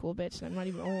 that old school bitch, and I'm not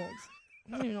even old.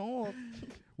 I'm not even old.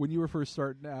 When you were first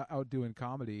starting out doing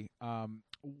comedy,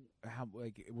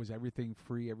 was everything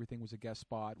free? Everything was a guest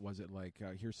spot? Was it like,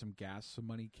 here's some gas, some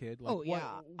money, kid? Like,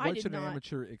 what should an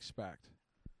amateur expect?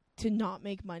 To not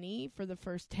make money for the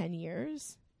first 10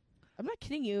 years. I'm not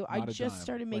kidding you. I just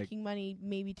started making money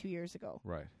maybe 2 years ago.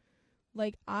 Right.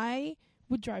 Like, I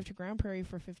would drive to Grand Prairie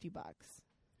for $50.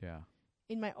 Yeah.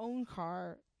 In my own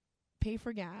car, pay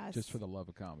for gas. Just for the love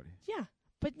of comedy. Yeah.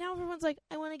 But now everyone's like,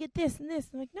 I want to get this and this.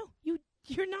 I'm like, no,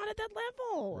 you're not at that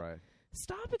level. Right.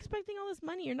 Stop expecting all this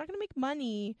money. You're not going to make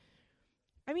money.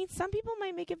 I mean, some people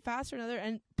might make it faster than others.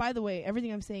 And by the way,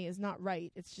 everything I'm saying is not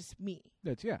right. It's just me.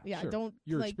 Sure. Don't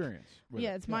your experience.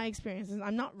 It's my experience.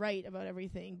 I'm not right about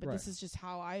everything, but this is just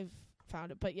how I've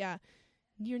found it. But yeah,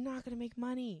 you're not going to make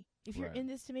money. If you're in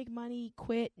this to make money,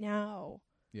 quit now.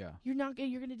 Yeah. You're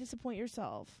going to disappoint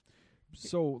yourself.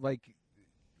 So, like,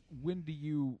 when did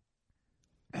you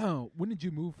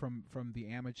move from the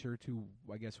amateur to,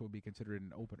 I guess, what would be considered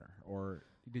an opener? Or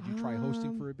did you try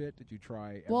hosting for a bit? Did you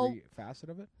try every facet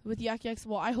of it? With Yuck Yucks,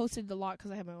 I hosted a lot because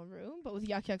I have my own room. But with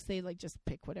Yuck Yucks, they, like, just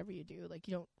pick whatever you do. Like,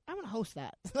 I want to host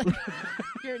that. Like,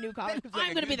 you're a new comic.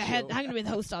 I'm going to be the head. I'm going to be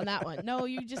the host on that one. No,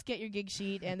 you just get your gig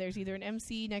sheet, and there's either an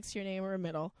MC next to your name or a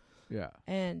middle. Yeah.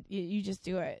 And you just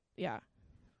do it. Yeah.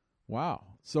 Wow.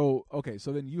 So, okay.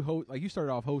 So then you you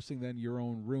started off hosting then your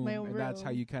own room, and that's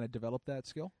how you kind of developed that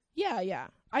skill? Yeah.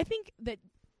 I think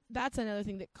that's another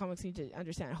thing that comics need to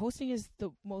understand. Hosting is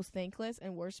the most thankless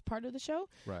and worst part of the show.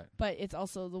 Right. But it's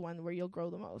also the one where you'll grow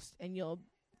the most. And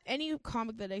any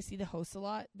comic that I see that hosts a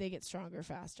lot, they get stronger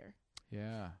faster.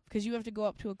 Yeah. Because you have to go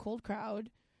up to a cold crowd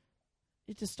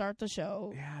to start the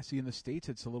show. Yeah. See, in the States,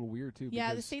 it's a little weird, too.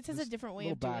 Yeah, the States has a different way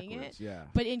of doing it. Yeah.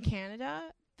 But in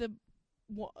Canada,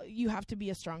 you have to be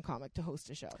a strong comic to host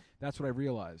a show. That's what I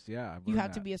realized. Yeah, you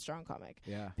have to be a strong comic.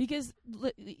 Yeah, because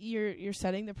you're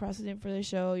setting the precedent for the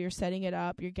show. You're setting it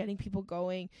up. You're getting people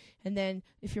going, and then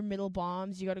if your middle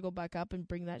bombs, you got to go back up and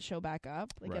bring that show back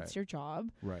up. Like that's your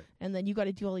job. Right. And then you got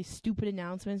to do all these stupid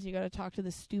announcements. You got to talk to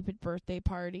the stupid birthday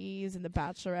parties and the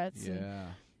bachelorettes. Yeah.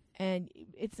 And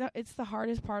it's the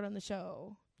hardest part on the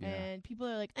show. Yeah. And people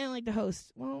are like, I don't like to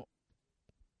host. Well,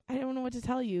 I don't know what to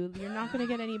tell you. You're not going to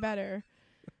get any better.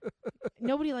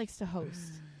 Nobody likes to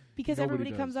host because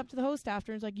everybody comes up to the host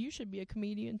after and is like, you should be a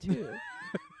comedian too.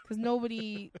 Because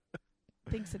nobody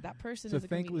thinks that person is a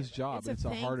comedian. It's a thankless job. It's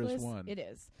the hardest one. It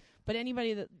is. But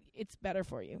anybody it's better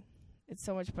for you. It's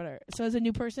so much better. So as a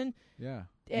new person. Yeah.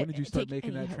 When did you start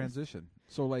making that transition?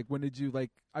 So like when did you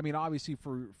I mean obviously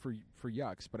for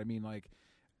Yucks, but I mean like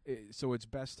so it's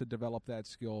best to develop that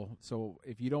skill. So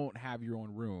if you don't have your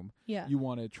own room, you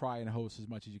want to try and host as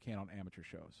much as you can on amateur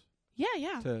shows.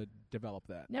 Yeah. To develop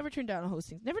that. Never turned down a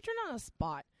hosting. Never turned down a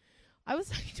spot. I was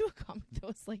talking to a comic that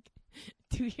was like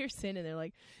 2 years in, and they're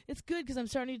like, it's good because I'm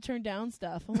starting to turn down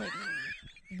stuff. I'm like,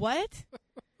 what?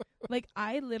 Like,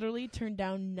 I literally turned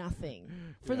down nothing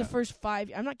for the first 5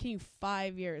 years. I'm not kidding you,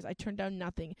 5 years. I turned down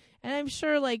nothing. And I'm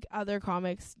sure, like, other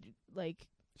comics, like,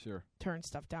 turn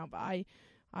stuff down. But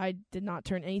I did not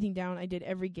turn anything down. I did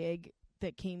every gig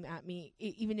that came at me.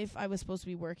 Even if I was supposed to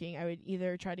be working, I would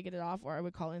either try to get it off or I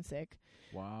would call in sick.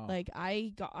 Wow. Like,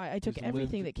 I took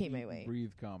everything that came my way.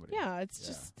 Breathe comedy. Yeah, it's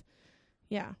just,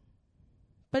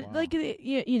 But Wow. like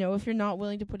you know, if you're not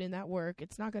willing to put in that work,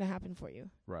 it's not going to happen for you.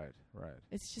 Right.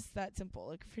 It's just that simple.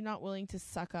 Like if you're not willing to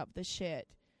suck up the shit,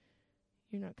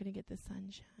 you're not going to get the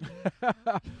sunshine.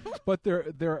 But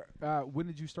when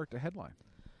did you start to headline?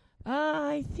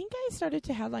 I think I started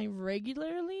to headline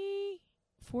regularly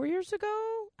 4 years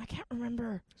ago. I can't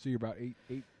remember. So you're about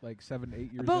 7,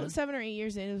 8 years About in? 7 or 8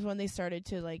 years in is when they started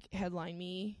to like headline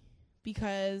me,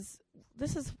 because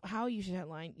this is how you should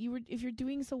headline. If you're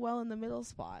doing so well in the middle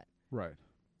spot. Right.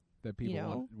 That people You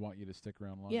know? want you to stick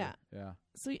around longer. Yeah. Yeah.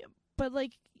 So, but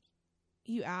like,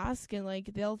 you ask and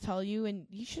like they'll tell you, and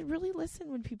you should really listen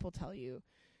when people tell you.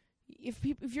 If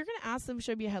you're gonna ask them,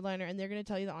 should I be a headliner, and they're gonna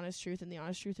tell you the honest truth, and the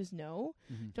honest truth is no,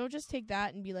 don't just take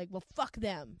that and be like, well, fuck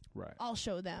them. Right. I'll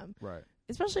show them. Right.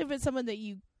 Especially if it's someone that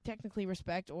you technically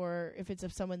respect, or if it's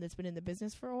of someone that's been in the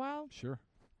business for a while. Sure.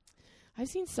 I've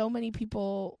seen so many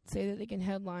people say that they can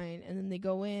headline, and then they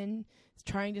go in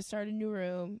trying to start a new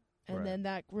room, and then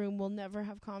that room will never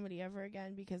have comedy ever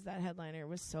again because that headliner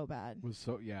was so bad.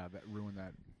 That ruined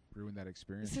that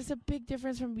experience. This is a big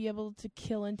difference from being able to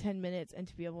kill in 10 minutes and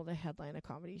to be able to headline a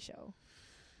comedy show.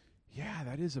 Yeah,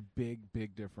 that is a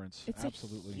big difference. It's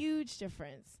Absolutely. a huge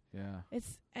difference. Yeah.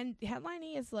 And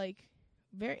headlining is like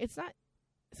it's not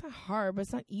hard, but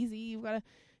it's not easy. You've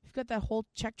got that whole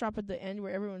check drop at the end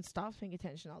where everyone stops paying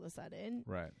attention all of a sudden.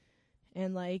 Right.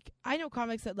 And like, I know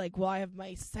comics that like, well, I have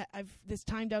my set, I've this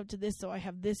timed out to this, so I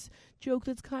have this joke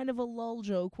that's kind of a lull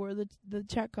joke where the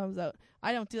check comes out.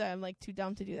 I don't do that. I'm like too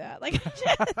dumb to do that. Like,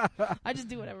 I just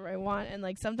do whatever I want. And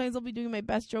like, sometimes I'll be doing my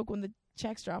best joke when the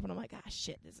checks drop, and I'm like,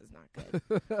 shit, this is not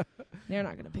good. They're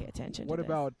not going to pay attention. What to this.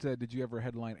 about, did you ever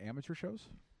headline amateur shows?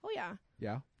 Oh yeah.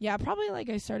 Yeah. Yeah. Probably like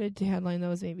I started to headline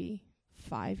those maybe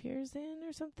 5 years in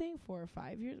or something, 4 or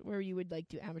 5 years, where you would like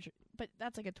do amateur, but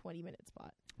that's like a 20-minute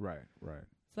spot. Right.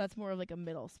 So that's more of like a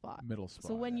middle spot.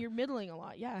 So when you're middling a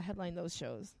lot, headline those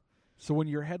shows. So when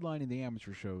you're headlining the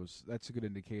amateur shows, that's a good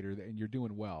indicator, and you're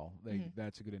doing well.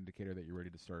 That's a good indicator that you're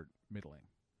ready to start middling.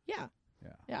 Yeah.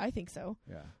 Yeah. Yeah, I think so.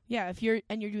 Yeah. Yeah, if you're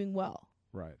doing well.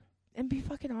 Right. And be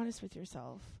fucking honest with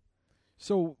yourself.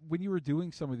 So when you were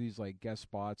doing some of these like guest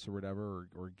spots or whatever,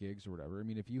 or gigs or whatever, I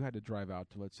mean, if you had to drive out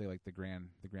to, let's say, like the Grand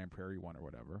Prairie one or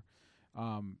whatever,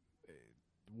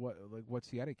 what's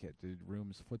the etiquette? Did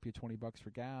rooms flip you $20 for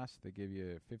gas? They give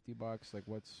you $50? Like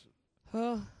what's?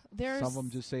 There's some of them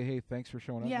just say, "Hey, thanks for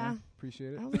showing up. Yeah, man.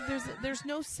 Appreciate it." I don't think there's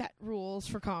no set rules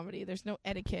for comedy. There's no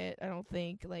etiquette. I don't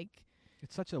think like.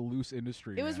 It's such a loose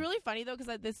industry. It was really funny though,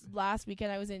 because this last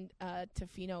weekend I was in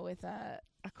Tofino with a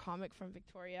comic from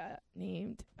Victoria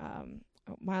named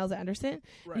Miles Anderson.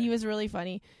 Right. And he was really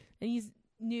funny, and he's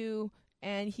new.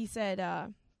 And he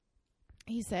said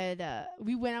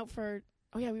we went out for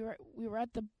we were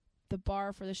at the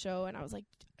bar for the show, and I was like,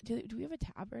 do we have a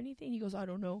tab or anything? And he goes, I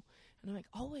don't know. And I'm like,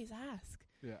 always ask.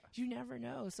 Yeah. You never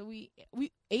know. So we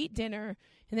ate dinner,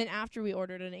 and then after we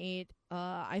ordered an 8,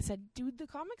 I said, "Dude, the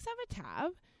comics have a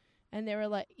tab?" And they were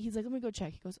like, he's like, "Let me go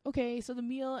check." He goes, "Okay, so the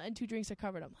meal and 2 drinks are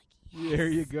covered." I'm like, yes. There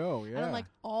you go. Yeah. And I'm like,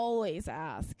 always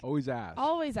ask. Always ask.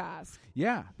 Always ask.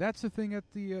 Yeah, that's the thing at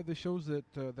the shows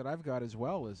that I've got as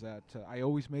well, is that I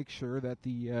always make sure that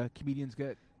the comedians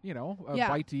get a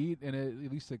bite to eat and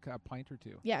at least a pint or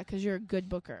 2. Yeah, because you're a good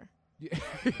booker.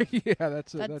 Yeah,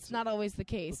 that's not always the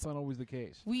case. That's not always the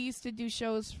case. We used to do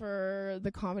shows for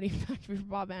the Comedy Factory for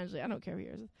Bob Angley. I don't care who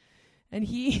yours is. And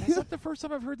he... That's not the first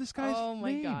time I've heard this guy's Oh,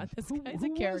 my name. God. This guy's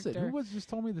who a character. Was it? Who just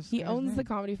told me this? He guy's owns name? the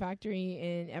Comedy Factory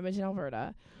in Edmonton,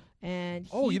 Alberta. And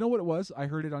you know what it was? I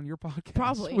heard it on your podcast.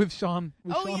 Probably. With Sean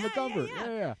yeah, McGovern.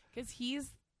 Yeah. Because he's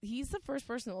the first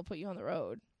person that will put you on the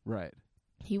road. Right.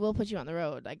 He will put you on the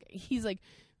road. Like, he's like,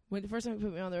 when the first time he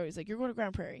put me on the road, he's like, "You're going to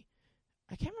Grand Prairie."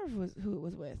 I can't remember who it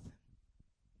was with.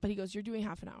 But he goes, "You're doing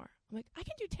half an hour." I'm like, "I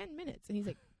can do 10 minutes." And he's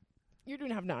like, "You're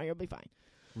doing half an hour. You'll be fine."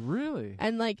 Really?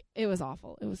 And like, it was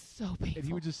awful. It was so painful. And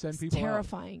he would just send people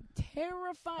terrifying. out.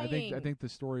 Terrifying. I think the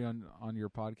story on your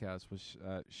podcast was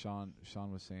Sean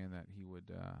was saying that he would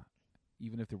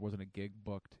even if there wasn't a gig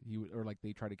booked, he would, or like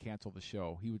they try to cancel the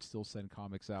show, he would still send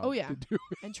comics out. Oh yeah, to do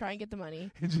it. And try and get the money.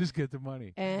 And just get the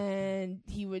money. And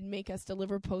he would make us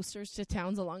deliver posters to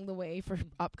towns along the way for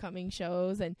upcoming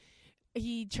shows. And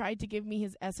he tried to give me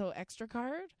his SO extra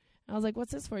card. And I was like,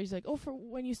 "What's this for?" He's like, "Oh, for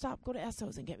when you stop, go to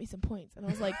SO's and get me some points." And I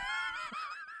was like,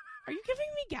 "Are you giving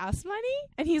me gas money?"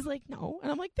 And he's like, "No."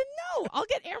 And I'm like, "Then no, I'll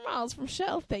get air miles from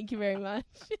Shell. Thank you very much."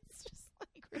 It's just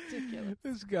like ridiculous.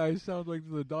 This guy sounds like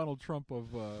the Donald Trump of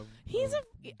he's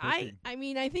I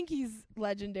mean, I think he's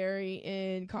legendary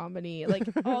in comedy. Like,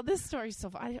 oh, this story's so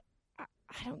fun.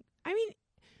 I mean,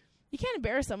 you can't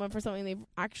embarrass someone for something they've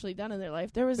actually done in their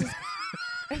life. There was this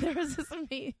there was this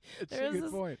It's a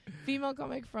good point. female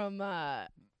comic from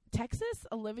Texas,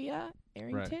 Olivia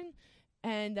Arrington,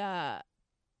 and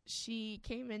she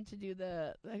came in to do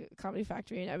the Comedy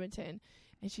Factory in Edmonton,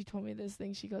 and she told me this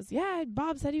thing. She goes, "Yeah,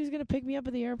 Bob said he was going to pick me up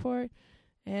at the airport,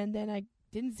 and then I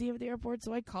didn't see him at the airport,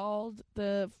 so I called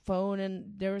the phone,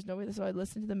 and there was nobody, so I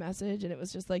listened to the message, and it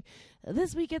was just like,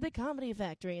 this week at the Comedy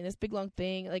Factory, and this big long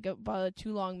thing, like about a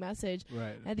too long message.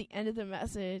 Right. At the end of the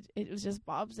message, it was just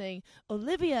Bob saying,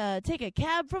 Olivia, take a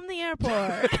cab from the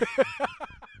airport. Which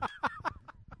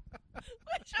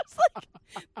was like,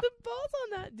 the balls on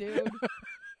that dude.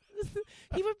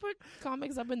 He would put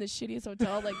comics up in the shittiest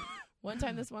hotel. Like, one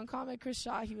time, this one comic, Chris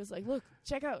Shaw, he was like, look,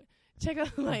 check out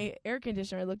my air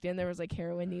conditioner. I looked in, there was like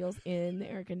heroin needles in the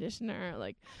air conditioner.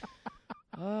 Like,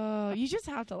 oh, you just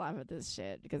have to laugh at this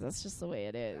shit because that's just the way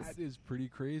it is. That is pretty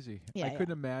crazy. Yeah, I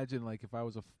couldn't imagine, like, if I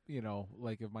was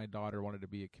like if my daughter wanted to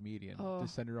be a comedian, to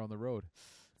send her on the road.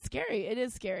 Scary. It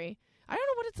is scary. I don't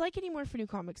know what it's like anymore for new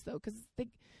comics though, because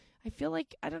I feel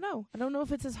like I don't know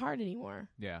if it's as hard anymore.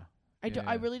 Yeah.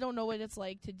 I really don't know what it's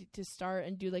like to start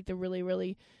and do like the really,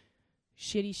 really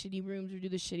shitty rooms or do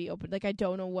the shitty open. Like, I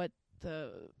don't know what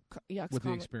the Yucks what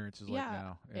the experience is like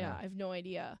now. Yeah, I have no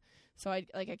idea. So I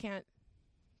can't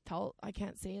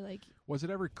say like. Was it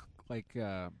ever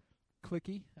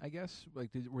clicky? I guess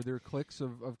were there cliques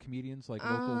of comedians like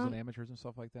locals and amateurs and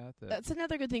stuff like that? That's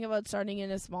another good thing about starting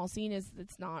in a small scene is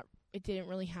it didn't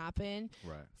really happen.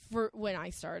 Right. For when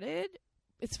I started,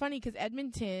 it's funny because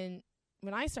Edmonton,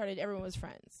 when I started, everyone was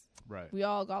friends. Right. We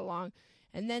all got along.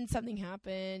 And then something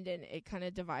happened, and it kind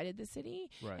of divided the city.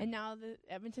 Right. And now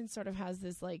Edmonton sort of has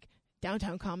this, like,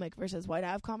 downtown comic versus White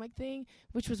Ave comic thing,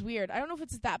 which was weird. I don't know if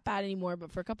it's that bad anymore,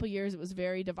 but for a couple of years, it was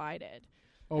very divided.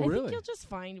 Oh, and really? I think you'll just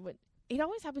find it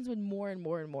always happens when more and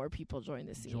more and more people join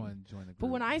the scene. Join the group. But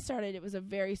when I started, it was a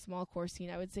very small core scene.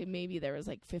 I would say maybe there was,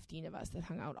 like, 15 of us that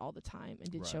hung out all the time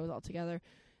and did shows all together.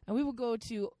 And we would go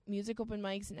to music open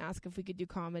mics and ask if we could do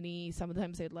comedy.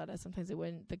 Sometimes they'd let us. Sometimes they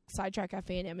wouldn't. The Sidetrack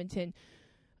Cafe in Edmonton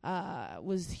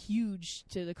was huge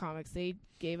to the comics. They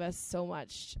gave us so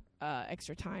much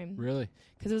extra time. Really?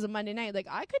 Because it was a Monday night. Like,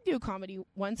 I could do comedy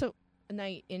once a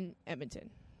night in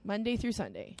Edmonton, Monday through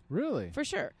Sunday. Really? For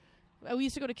sure. We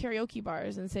used to go to karaoke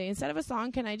bars and say, instead of a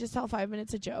song, can I just tell 5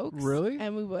 minutes of jokes? Really?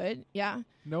 And we would, yeah.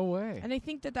 No way. And I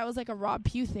think that was like a Rob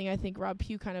Pugh thing. I think Rob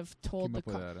Pugh kind of told that's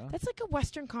like a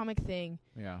Western comic thing.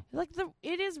 Yeah. Like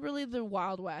it is really the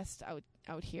Wild West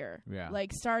out here. Yeah.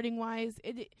 Like starting wise,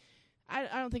 I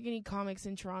don't think any comics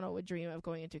in Toronto would dream of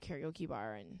going into a karaoke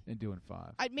bar and doing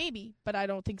 5. Maybe, but I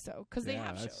don't think so because they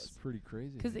have that's shows. Pretty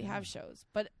crazy. Because they have shows,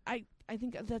 but I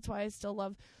think that's why I still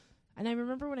love. And I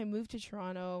remember when I moved to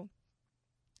Toronto.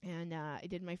 And I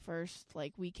did my first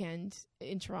weekend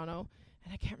in Toronto,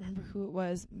 and I can't remember who it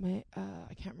was.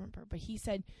 I can't remember, but he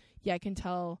said, "Yeah, I can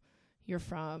tell you're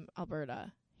from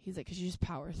Alberta." He's like, "'Cause you just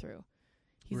power through."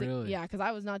 He's really? Like, "Yeah, 'cause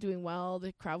I was not doing well.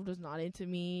 The crowd was not into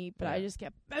me, but I just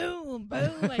kept boom,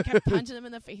 boom. I kept punching them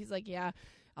in the face." He's like, "Yeah,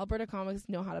 Alberta comics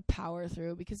know how to power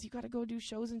through because you got to go do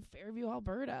shows in Fairview,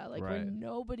 Alberta, where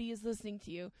nobody is listening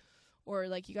to you, or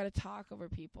you got to talk over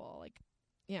people,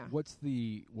 Yeah. What's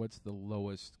the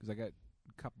lowest? Because I got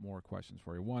a couple more questions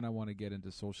for you. One, I want to get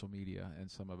into social media and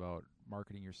some about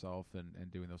marketing yourself and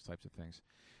doing those types of things.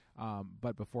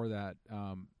 But before that,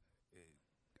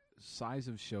 size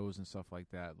of shows and stuff like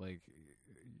that. Like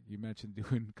you mentioned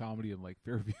doing comedy in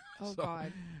Fairview. Oh,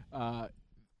 God.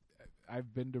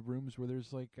 I've been to rooms where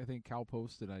there's I think Cal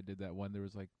posted I did that one. There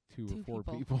was 2 or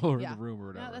 4 people people in the room or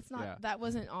whatever. No, that's not. That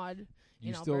wasn't odd. You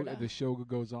in still Alberta. The show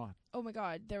goes on. Oh my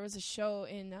God! There was a show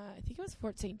in I think it was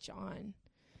Fort St. John,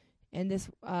 and this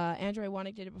Andrew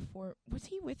Iwanek did it before. Was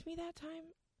he with me that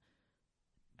time?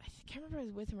 I can't remember if I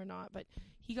was with him or not, but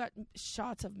he got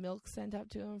shots of milk sent up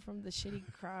to him from the shitty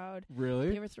crowd. Really?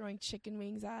 They were throwing chicken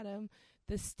wings at him.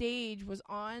 The stage was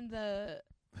on a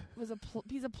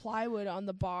piece of plywood on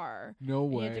the bar. No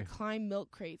way. You had to climb milk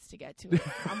crates to get to it.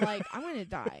 I'm like, I'm gonna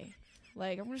die.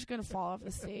 I'm just going to fall off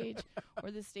the stage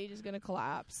or the stage is going to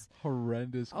collapse.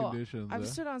 Horrendous conditions. I've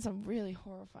stood on some really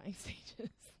horrifying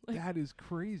stages. That is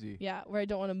crazy. Yeah, where I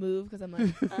don't want to move because I'm like,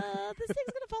 this thing's going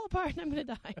to fall apart and I'm going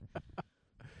to die.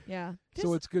 Yeah.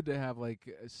 So it's good to have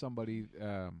somebody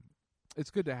it's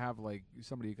good to have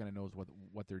somebody who kind of knows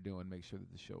what they're doing, make sure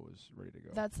that the show is ready to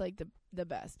go. That's the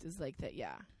best is that.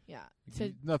 Yeah.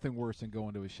 Nothing worse than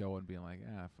going to a show and being like,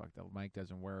 fuck, the mic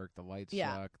doesn't work, the lights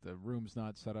suck, the room's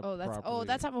not set up properly.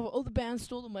 That's how the band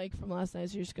stole the mic from last night,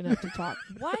 so you're just gonna have to talk.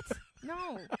 What?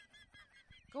 No.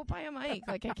 Go buy a mic.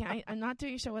 I can't. I'm not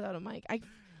doing a show without a mic.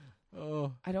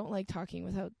 Oh, I don't like talking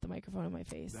without the microphone in my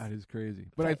face. that is crazy.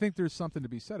 But I think there's something to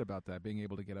be said about that, being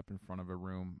able to get up in front of a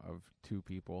room of 2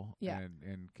 people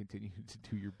and continue to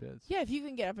do your bits. Yeah, if you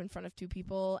can get up in front of 2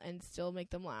 people and still make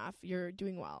them laugh, you're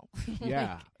doing well.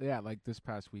 Yeah. Like this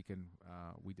past weekend,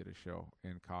 we did a show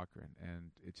in Cochrane,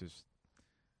 and it just,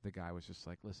 the guy was just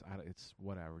like, listen, it's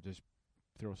whatever, just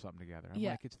throw something together. I'm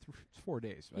like, it's 4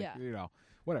 days. Like, you know,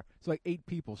 whatever. So like 8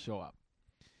 people show up.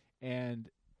 And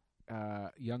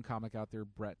young comic out there,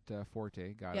 Brett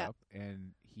Forte, got up,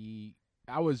 and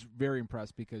I was very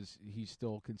impressed because he's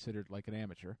still considered like an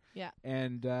amateur. Yeah.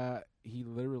 And he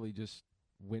literally just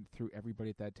went through everybody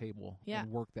at that table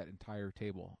and worked that entire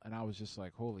table. And I was just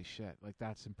like, holy shit, like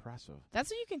that's impressive.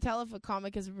 That's what you can tell if a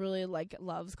comic is really like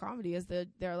loves comedy, is that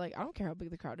they're like, I don't care how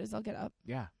big the crowd is, I'll get up.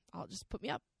 Yeah. I'll just put me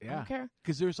up. Yeah. I don't care.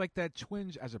 Because there's like that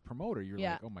twinge as a promoter. You're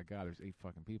like, oh my God, there's 8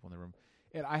 fucking people in the room.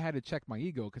 And I had to check my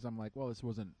ego because I'm like, well, this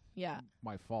wasn't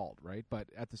my fault, right? But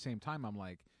at the same time, I'm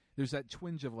like, there's that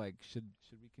twinge of like, should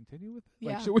we continue with it?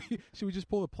 Like, should we just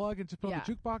pull the plug and just put on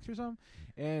the jukebox or something?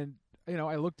 And you know,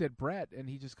 I looked at Brett, and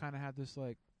he just kind of had this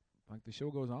like the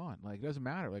show goes on. Like, it doesn't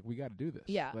matter. Like, we got to do this.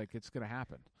 Yeah. Like, it's going to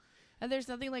happen. And there's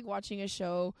nothing like watching a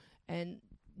show and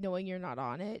knowing you're not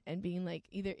on it and being like,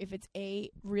 either if it's A,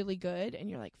 really good, and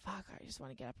you're like, fuck, I just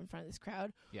want to get up in front of this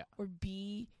crowd. Yeah. Or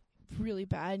B, really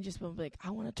bad, and just be like,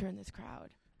 I want to turn this crowd.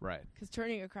 Right. Because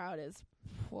turning a crowd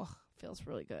feels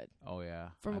really good. Oh, yeah.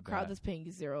 From a crowd that's paying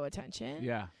 0 attention.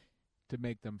 Yeah. To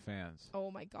make them fans. Oh,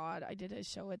 my God. I did a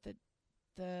show at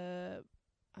the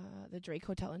Drake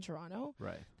Hotel in Toronto.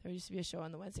 Right. There used to be a show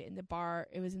on the Wednesday in the bar.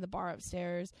 It was in the bar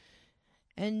upstairs.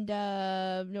 And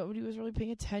nobody was really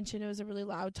paying attention. It was a really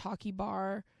loud, talky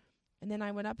bar. And then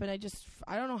I went up and I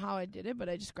don't know how I did it, but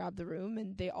I just grabbed the room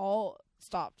and they all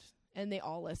stopped and they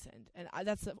all listened. And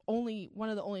that's one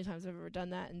of the only times I've ever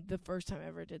done that, and the first time I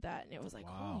ever did that. And it was like,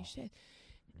 holy shit.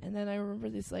 And then I remember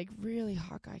this like really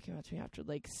hot guy came up to me after,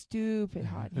 like stupid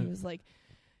hot. And he was like,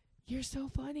 you're so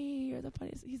funny. You're the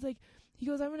funniest. He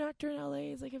goes, I'm an actor in LA.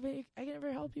 He's like, if I can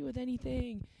ever help you with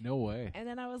anything. No way. And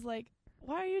then I was like,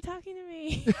 why are you talking to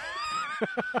me?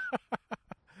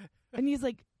 And he's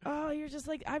like, oh, you're just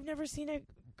like, I've never seen a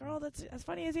girl that's as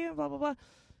funny as you, blah, blah, blah.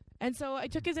 And so I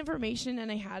took his information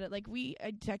and I had it. Like,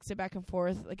 I texted back and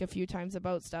forth like a few times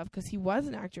about stuff because he was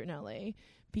an actor in LA.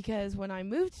 Because when I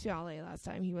moved to LA last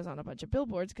time, he was on a bunch of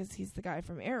billboards because he's the guy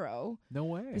from Arrow. No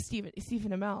way. Stephen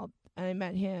Amell. And I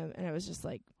met him, and I was just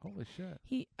like, holy shit.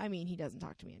 He doesn't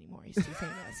talk to me anymore. He's too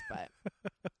famous. But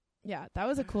yeah, that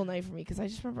was a cool night for me because I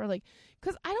just remember, like,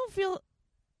 because I don't feel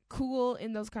cool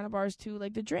in those kind of bars too.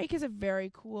 Like, the Drake is a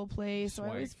very cool place, so I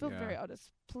always feel very out of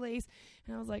place.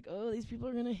 And I was like, oh, these people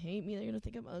are going to hate me. They're going to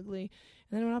think I'm ugly.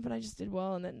 And then I went up and I just did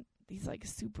well, and then these, like,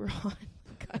 super hot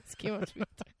guys came up to me.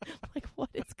 I'm like, what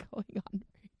is going on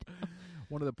right now?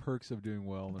 One of the perks of doing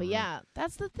well. But yeah,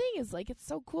 that's the thing, is like, it's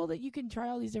so cool that you can try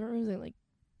all these different rooms and like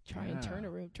try and turn a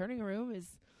room. Turning a room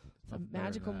is a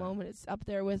magical moment. It's up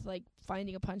there with like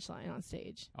finding a punchline on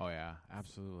stage. Oh yeah,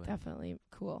 absolutely. Definitely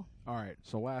cool. All right.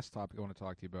 So last topic I want to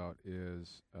talk to you about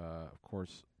is, of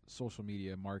course, social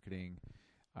media marketing,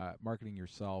 marketing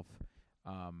yourself.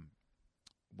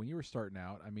 When you were starting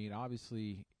out, I mean,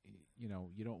 obviously, you know,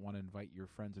 you don't want to invite your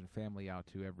friends and family out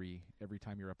to every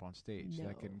time you're up on stage.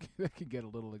 No. That can get a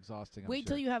little exhausting. Wait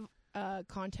till you have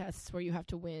contests where you have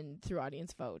to win through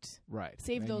audience vote. Right.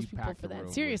 Save those people for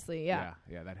that. Seriously, yeah.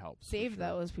 Yeah, that helps. Save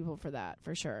those people for that,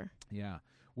 for sure. Yeah.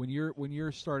 When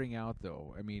you're starting out,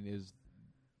 though, I mean, is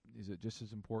it just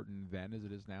as important then as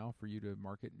it is now for you to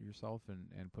market yourself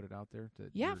and put it out there?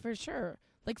 Yeah, for sure.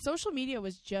 Like, social media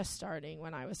was just starting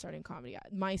when I was starting comedy.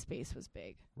 MySpace was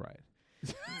big. Right.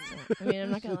 So, I mean,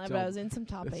 I'm not going to lie, but I was in some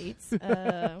top 8s.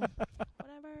 Whatever.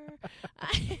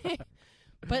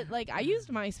 But, like, I used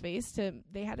MySpace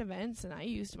they had events, and I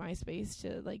used MySpace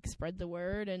to, like, spread the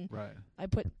word. And I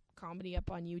put comedy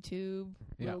up on YouTube,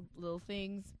 little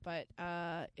things. But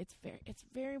it's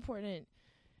very important.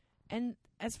 And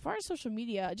as far as social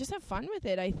media, just have fun with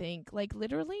it, I think. Like,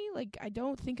 literally, like, I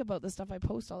don't think about the stuff I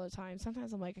post all the time.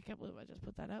 Sometimes I'm like, I can't believe I just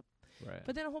put that up. Right.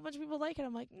 But then a whole bunch of people like it.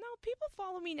 I'm like, no, people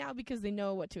follow me now because they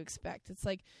know what to expect. It's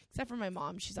like, except for my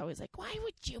mom, she's always like, why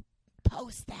would you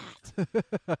post that?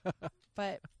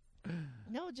 But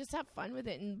no, just have fun with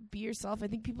it and be yourself. I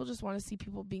think people just want to see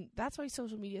people that's why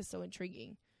social media is so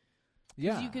intriguing.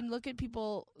 Yeah. You can look at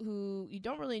people who you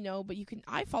don't really know, but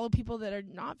I follow people that are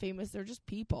not famous. They're just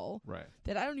people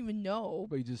that I don't even know.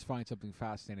 But you just find something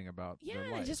fascinating about their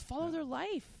life. And just follow their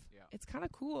life. Yeah. It's kind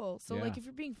of cool. So like, if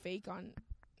you're being fake on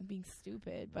being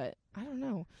stupid, but I don't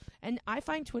know. And I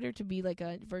find Twitter to be like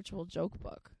a virtual joke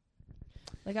book.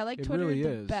 Like, I like Twitter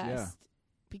the best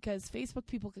because Facebook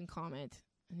people can comment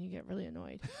and you get really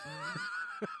annoyed.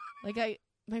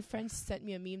 My friend sent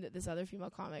me a meme that this other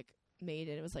female comic made,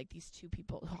 and it was like these two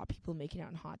hot people making out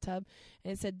in a hot tub,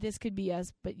 and it said, "This could be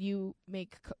us, but you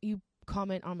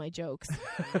comment on my jokes."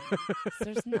 So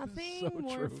there's nothing So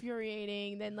more true.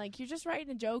 infuriating than like you're just writing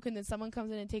a joke and then someone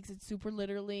comes in and takes it super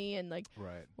literally, and like,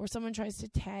 Right. or someone tries to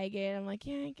tag it. I'm like,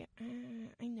 yeah,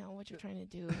 I know what you're trying to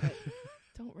do, but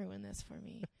don't ruin this for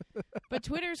me. But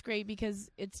Twitter's great because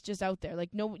it's just out there.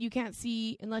 Like, no, you can't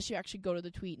see unless you actually go to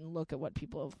the tweet and look at what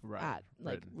people have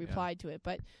replied to it.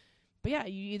 But yeah,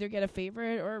 you either get a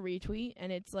favorite or a retweet,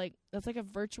 and it's like that's like a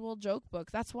virtual joke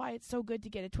book. That's why it's so good to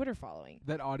get a Twitter following.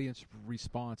 That audience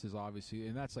response is obviously,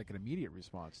 and that's like an immediate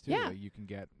response too. Yeah. That you can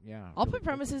get. Yeah, I'll really put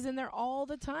premises quickly. in there all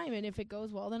the time, and if it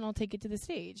goes well, then I'll take it to the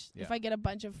stage. Yeah. If I get a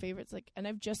bunch of favorites, and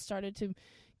I've just started to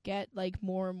get like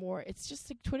more and more. It's just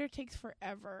like Twitter takes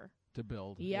forever to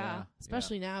build. Yeah,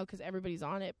 especially now because everybody's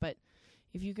on it. But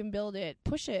if you can build it,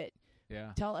 push it.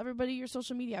 Yeah. Tell everybody your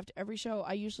social media after every show.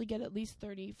 I usually get at least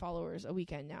 30 followers a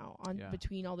weekend now on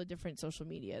between all the different social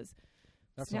medias.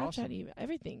 That's Snapchat, awesome. even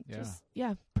everything. Yeah. Just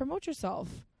promote yourself.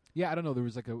 Yeah, I don't know. There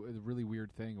was like a really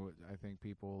weird thing. I think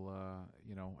people,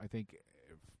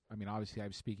 obviously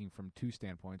I'm speaking from two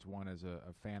standpoints. One as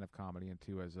a fan of comedy, and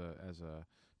two as a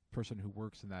person who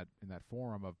works in that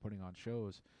forum of putting on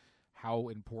shows. How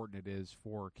important it is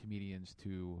for comedians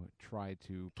to try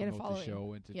to Get a promote the following.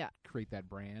 show and to create that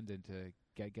brand and to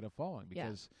get a following,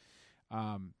 because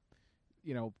I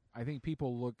think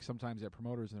people look sometimes at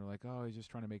promoters and they're like, oh, he's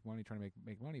just trying to make money,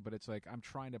 make money. But it's like, I'm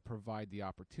trying to provide the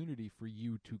opportunity for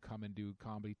you to come and do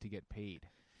comedy to get paid.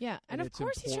 Yeah, and of it's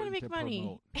course he's trying to make important money.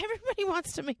 promote. Everybody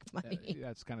wants to make money.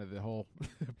 That's kind of the whole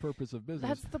purpose of business.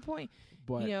 That's the point.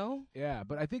 But, Yeah,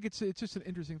 but I think it's just an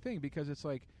interesting thing, because it's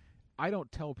like, I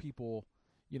don't tell people,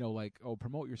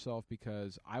 promote yourself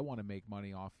because I want to make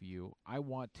money off of you. I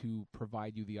want to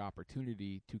provide you the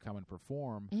opportunity to come and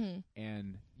perform,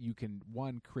 and you can,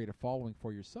 one, create a following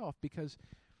for yourself, because,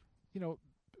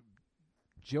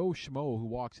 Joe Schmo who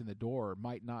walks in the door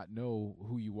might not know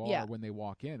who you are when they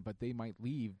walk in, but they might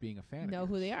leave being a fan of yours. Know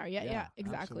who they are. Yeah,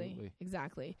 exactly. Absolutely.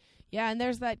 Exactly. Yeah, and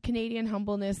there's that Canadian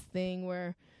humbleness thing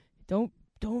where don't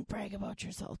brag about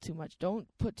yourself too much. Don't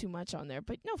put too much on there.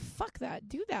 But no, fuck that.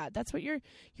 Do that. That's what you're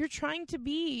trying to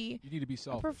be. You need to be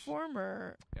selfish. A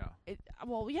performer.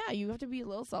 Yeah. You have to be a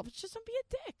little selfish. Just don't be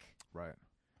a dick. Right.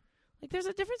 Like, there's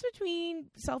a difference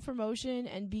between self-promotion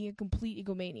and being a complete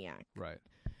egomaniac. Right.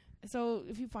 So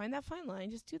if you find that fine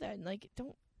line, just do that. And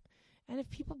don't. And if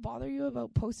people bother you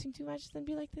about posting too much, then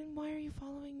be like, then why are you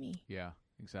following me? Yeah.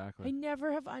 Exactly. I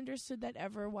never have understood that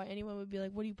ever, why anyone would be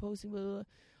like, what are you posting? Blah, blah, blah.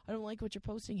 I don't like what you're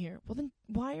posting here. Well, then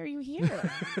why are you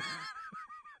here?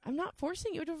 I'm not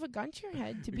forcing you to have a gun to your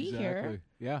head to be here.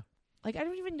 Yeah. Like, I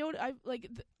don't even know.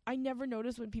 I never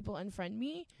notice when people unfriend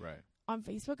me on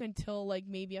Facebook until,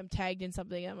 maybe I'm tagged in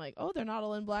something. And I'm like, oh, they're not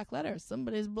all in black letters.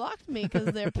 Somebody's blocked me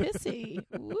because they're pissy.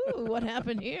 Ooh, what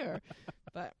happened here?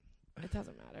 But it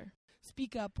doesn't matter.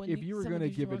 Speak up when if you were going to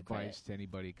give advice to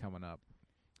anybody coming up,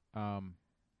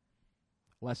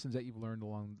 lessons that you've learned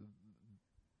along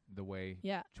the way.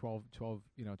 Yeah. 12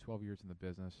 years in the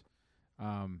business.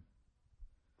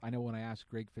 I know when I asked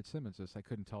Greg Fitzsimmons this, I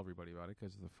couldn't tell everybody about it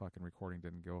because the fucking recording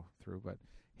didn't go through. But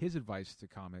his advice to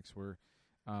comics were,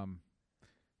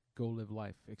 go live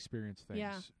life, experience things.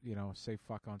 Yeah. Say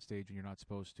fuck on stage when you're not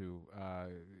supposed to.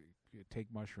 Take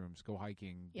mushrooms, go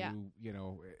hiking. Yeah.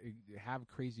 Have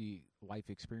crazy life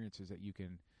experiences that you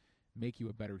can make you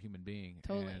a better human being.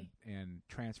 Totally. And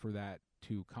transfer that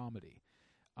to comedy.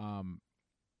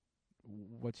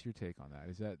 What's your take on that?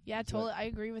 Is that totally. I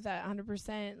agree with that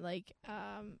 100%. Like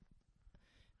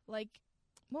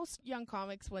most young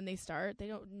comics, when they start, they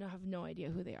don't have no idea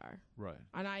who they are. Right.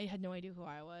 And I had no idea who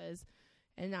I was.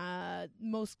 And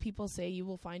most people say you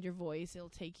will find your voice. It'll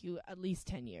take you at least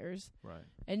 10 years. Right.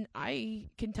 And I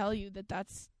can tell you that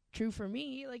that's true for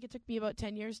me. Like, it took me about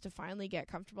 10 years to finally get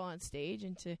comfortable on stage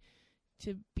and to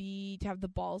have the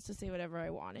balls to say whatever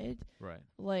I wanted. Right.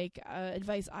 Like,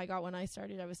 advice I got when I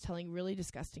started, I was telling really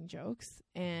disgusting jokes.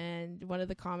 And one of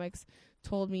the comics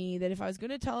told me that if I was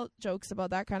going to tell jokes about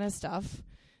that kind of stuff,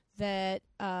 that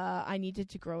I needed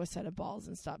to grow a set of balls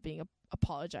and stop being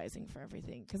apologizing for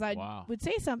everything. Because I would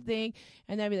say something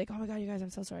and then I'd be like, oh my God, you guys, I'm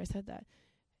so sorry I said that.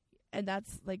 And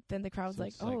that's like, then the crowd's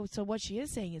so what she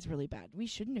is saying is really bad. We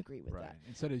shouldn't agree with that.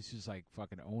 Instead, it's just like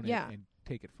fucking own it and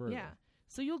take it further. Yeah.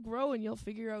 So you'll grow and you'll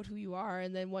figure out who you are.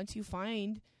 And then once you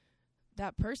find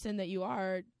that person that you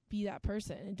are, be that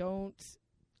person. And don't.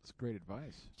 That's great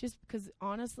advice. Just because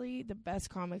honestly, the best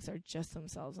comics are just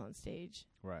themselves on stage.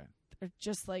 Right. are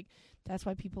just like, that's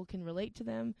why people can relate to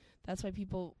them. That's why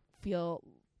people feel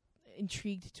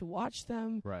intrigued to watch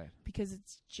them. Right. Because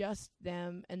it's just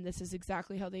them, and this is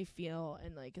exactly how they feel,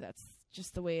 and like that's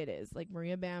just the way it is. Like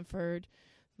Maria Bamford,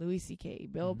 Louis C.K.,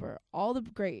 Bill Burr, all the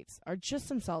greats are just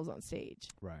themselves on stage.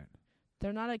 Right.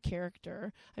 They're not a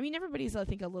character. I mean, everybody's, I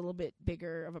think, a little bit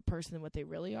bigger of a person than what they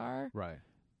really are. Right.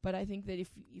 But I think that if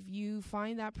you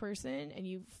find that person and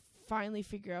you finally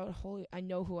figure out, holy, I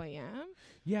know who I am.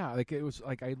 Yeah, like it was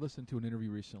like I listened to an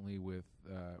interview recently with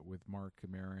Mark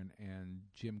Maron and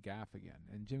Jim Gaffigan,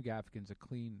 and Jim Gaffigan's a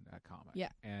clean comic. Yeah.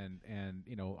 And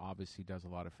you know, obviously does a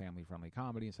lot of family friendly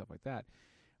comedy and stuff like that.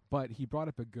 But he brought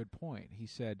up a good point. He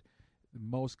said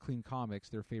most clean comics,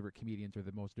 their favorite comedians are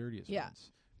the most dirtiest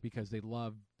ones because they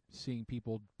love seeing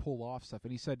people pull off stuff.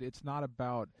 And he said it's not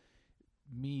about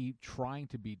me trying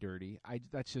to be dirty.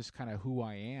 That's just kind of who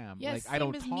I am. Yes, like I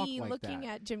don't same as talk me like looking that.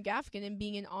 at Jim Gaffigan and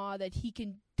being in awe that he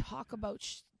can talk about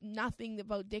nothing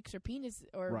about dicks or penis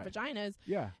or vaginas.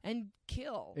 Yeah. And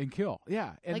kill.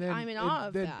 Yeah. And like then, I'm in awe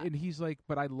of that. And he's like,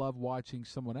 but I love watching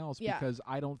someone else because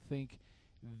I don't think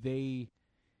they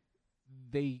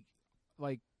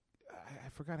like. I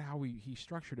forgot how he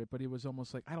structured it, but it was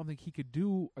almost like I don't think he could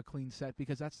do a clean set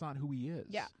because that's not who he is.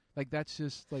 Yeah. Like that's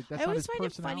just like that's I not his always find it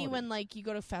personality. funny when like you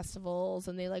go to festivals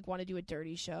and they like want to do a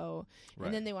dirty show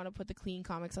and then they want to put the clean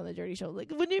comics on the dirty show.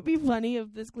 Like, wouldn't it be funny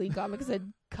if this clean comic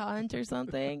said cunt or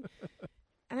something?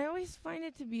 And I always find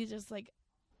it to be just like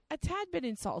a tad bit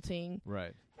insulting.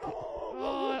 Right.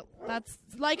 Oh, that's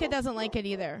Leica doesn't like it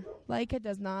either. Leica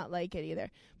does not like it either.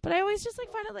 But I always just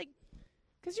like find it like,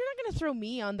 because you're not going to throw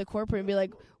me on the corporate and be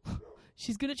like,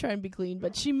 she's going to try and be clean,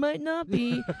 but she might not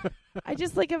be. I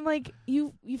just like, I'm like,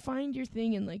 you find your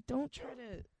thing and like, don't try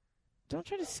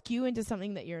to skew into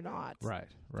something that you're not. Right.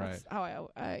 That's how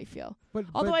I feel. But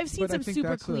although I've seen some think super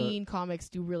that's clean comics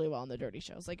do really well in the dirty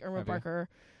shows. Like Irma Have you? Barker,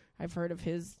 I've heard of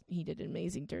he did an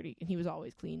amazing dirty, and he was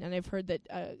always clean. And I've heard that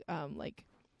like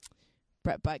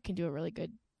Brett Butt can do a really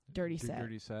good dirty set.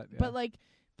 Dirty set, yeah. But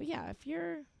yeah, if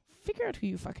you're, figure out who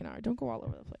you fucking are. Don't go all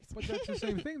over the place. But that's the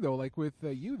same thing, though. Like with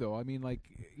you, though. I mean, like,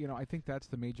 you know, I think that's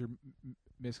the major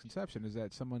misconception is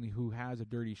that someone who has a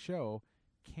dirty show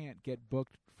can't get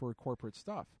booked for corporate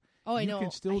stuff. Oh, I know. You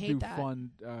can still I hate do that.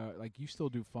 fun, like you still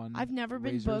do fun. I've never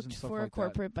been booked for like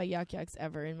corporate by Yuck Yucks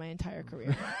ever in my entire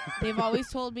career. They've always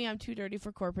told me I'm too dirty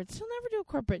for corporate. Still never do a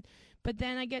corporate. But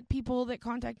then I get people that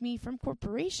contact me from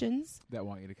corporations that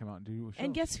want you to come out and do a show.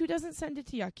 And guess who doesn't send it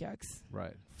to Yuck Yucks?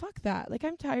 Right. Fuck that. Like,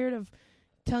 I'm tired of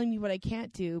telling me what I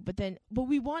can't do, but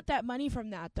we want that money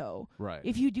from that, though. Right.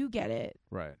 If you do get it.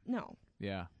 Right. No.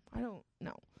 Yeah. I don't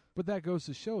know. But that goes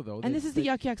to show, though. And this is the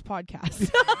Yuck Yucks podcast.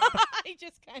 I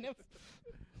just kind of...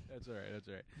 That's all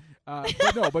right.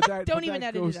 But no, but that don't but even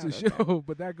that edit goes it out, to show.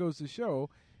 But that goes to show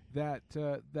that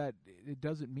that it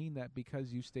doesn't mean that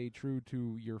because you stay true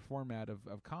to your format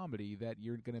of comedy that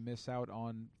you're going to miss out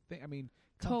on. I mean,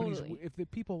 companies. Totally. If the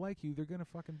people like you, they're going to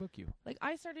fucking book you. Like,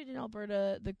 I started in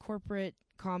Alberta, the corporate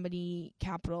comedy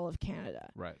capital of Canada.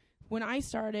 Right. When I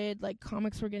started, like,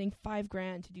 comics were getting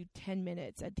 $5,000 to do 10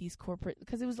 minutes at these corporate,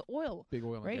 because it was oil. Big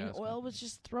oil, right? And And oil was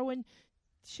just throwing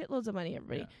shitloads of money at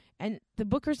everybody. Yeah. And the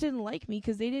bookers didn't like me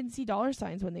because they didn't see dollar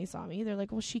signs when they saw me. They're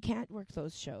like, well, she can't work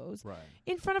those shows. Right.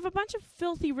 In front of a bunch of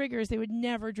filthy riggers, they would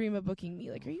never dream of booking me.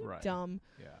 Like, are you dumb?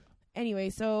 Yeah. Anyway,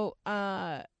 so,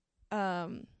 where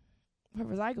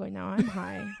was I going now? I'm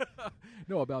high.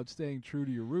 No, about staying true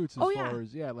to your roots as far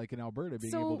as, like in Alberta,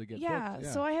 being able to get booked. Yeah,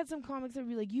 so I had some comics that would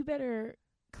be like, you better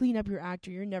clean up your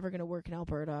actor. You're never going to work in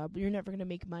Alberta. You're never going to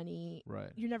make money. Right.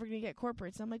 You're never going to get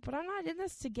corporates. And I'm like, but I'm not in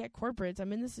this to get corporates.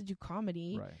 I'm in this to do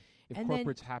comedy. Right. If and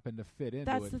corporates happen to fit into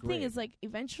that's it, the thing is, like,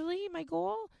 eventually my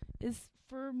goal is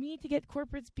for me to get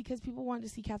corporates because people want to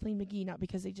see Kathleen McGee, not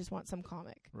because they just want some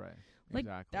comic. Right. Like,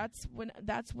 exactly.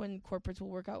 that's when corporates will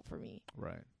work out for me.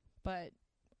 Right. But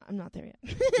I'm not there yet.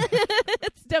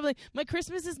 It's definitely, my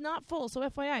Christmas is not full. So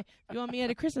FYI, if you want me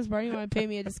at a Christmas party, you want to pay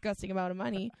me a disgusting amount of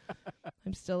money,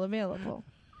 I'm still available.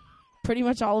 Pretty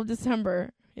much all of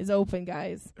December is open,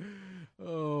 guys.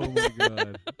 Oh my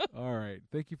God. All right.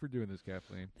 Thank you for doing this,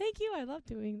 Kathleen. Thank you. I love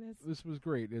doing this. This was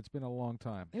great. It's been a long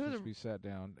time since we sat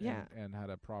down and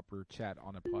had a proper chat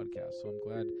on a podcast. So I'm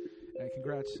glad. And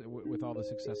congrats with all the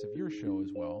success of your show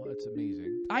as well. It's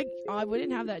amazing. I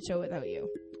wouldn't have that show without you.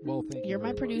 Well, thank you. You're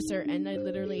my producer, and I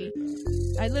literally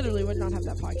would not have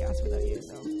that podcast without you.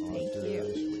 So thank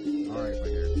you. All right, my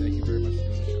dear. Thank you very much for doing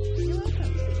the show. You're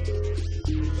welcome.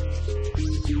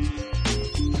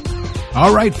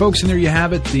 All right, folks, and there you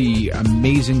have it, the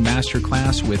amazing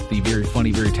masterclass with the very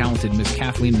funny, very talented Miss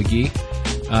Kathleen McGee.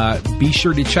 Be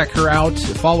sure to check her out.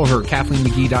 Follow her,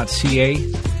 KathleenMcGee.ca.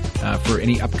 for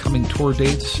any upcoming tour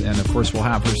dates. And, of course, we'll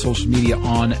have her social media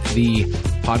on the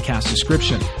podcast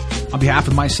description. On behalf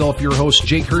of myself, your host,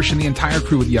 Jake Hirsch, and the entire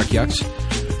crew at Yuck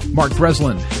Yucks, Mark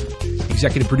Breslin,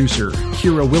 executive producer,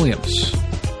 Kira Williams,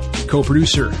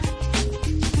 co-producer,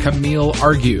 Camille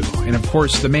Argue, and, of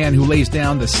course, the man who lays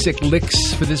down the sick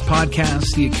licks for this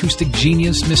podcast, the acoustic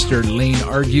genius, Mr. Lane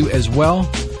Argue, as well.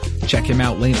 Check him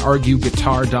out,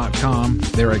 laneargueguitar.com.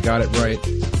 There, I got it right.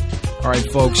 All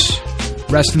right, folks.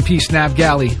 Rest in peace, Nav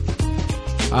Galley.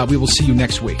 We will see you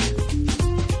next week.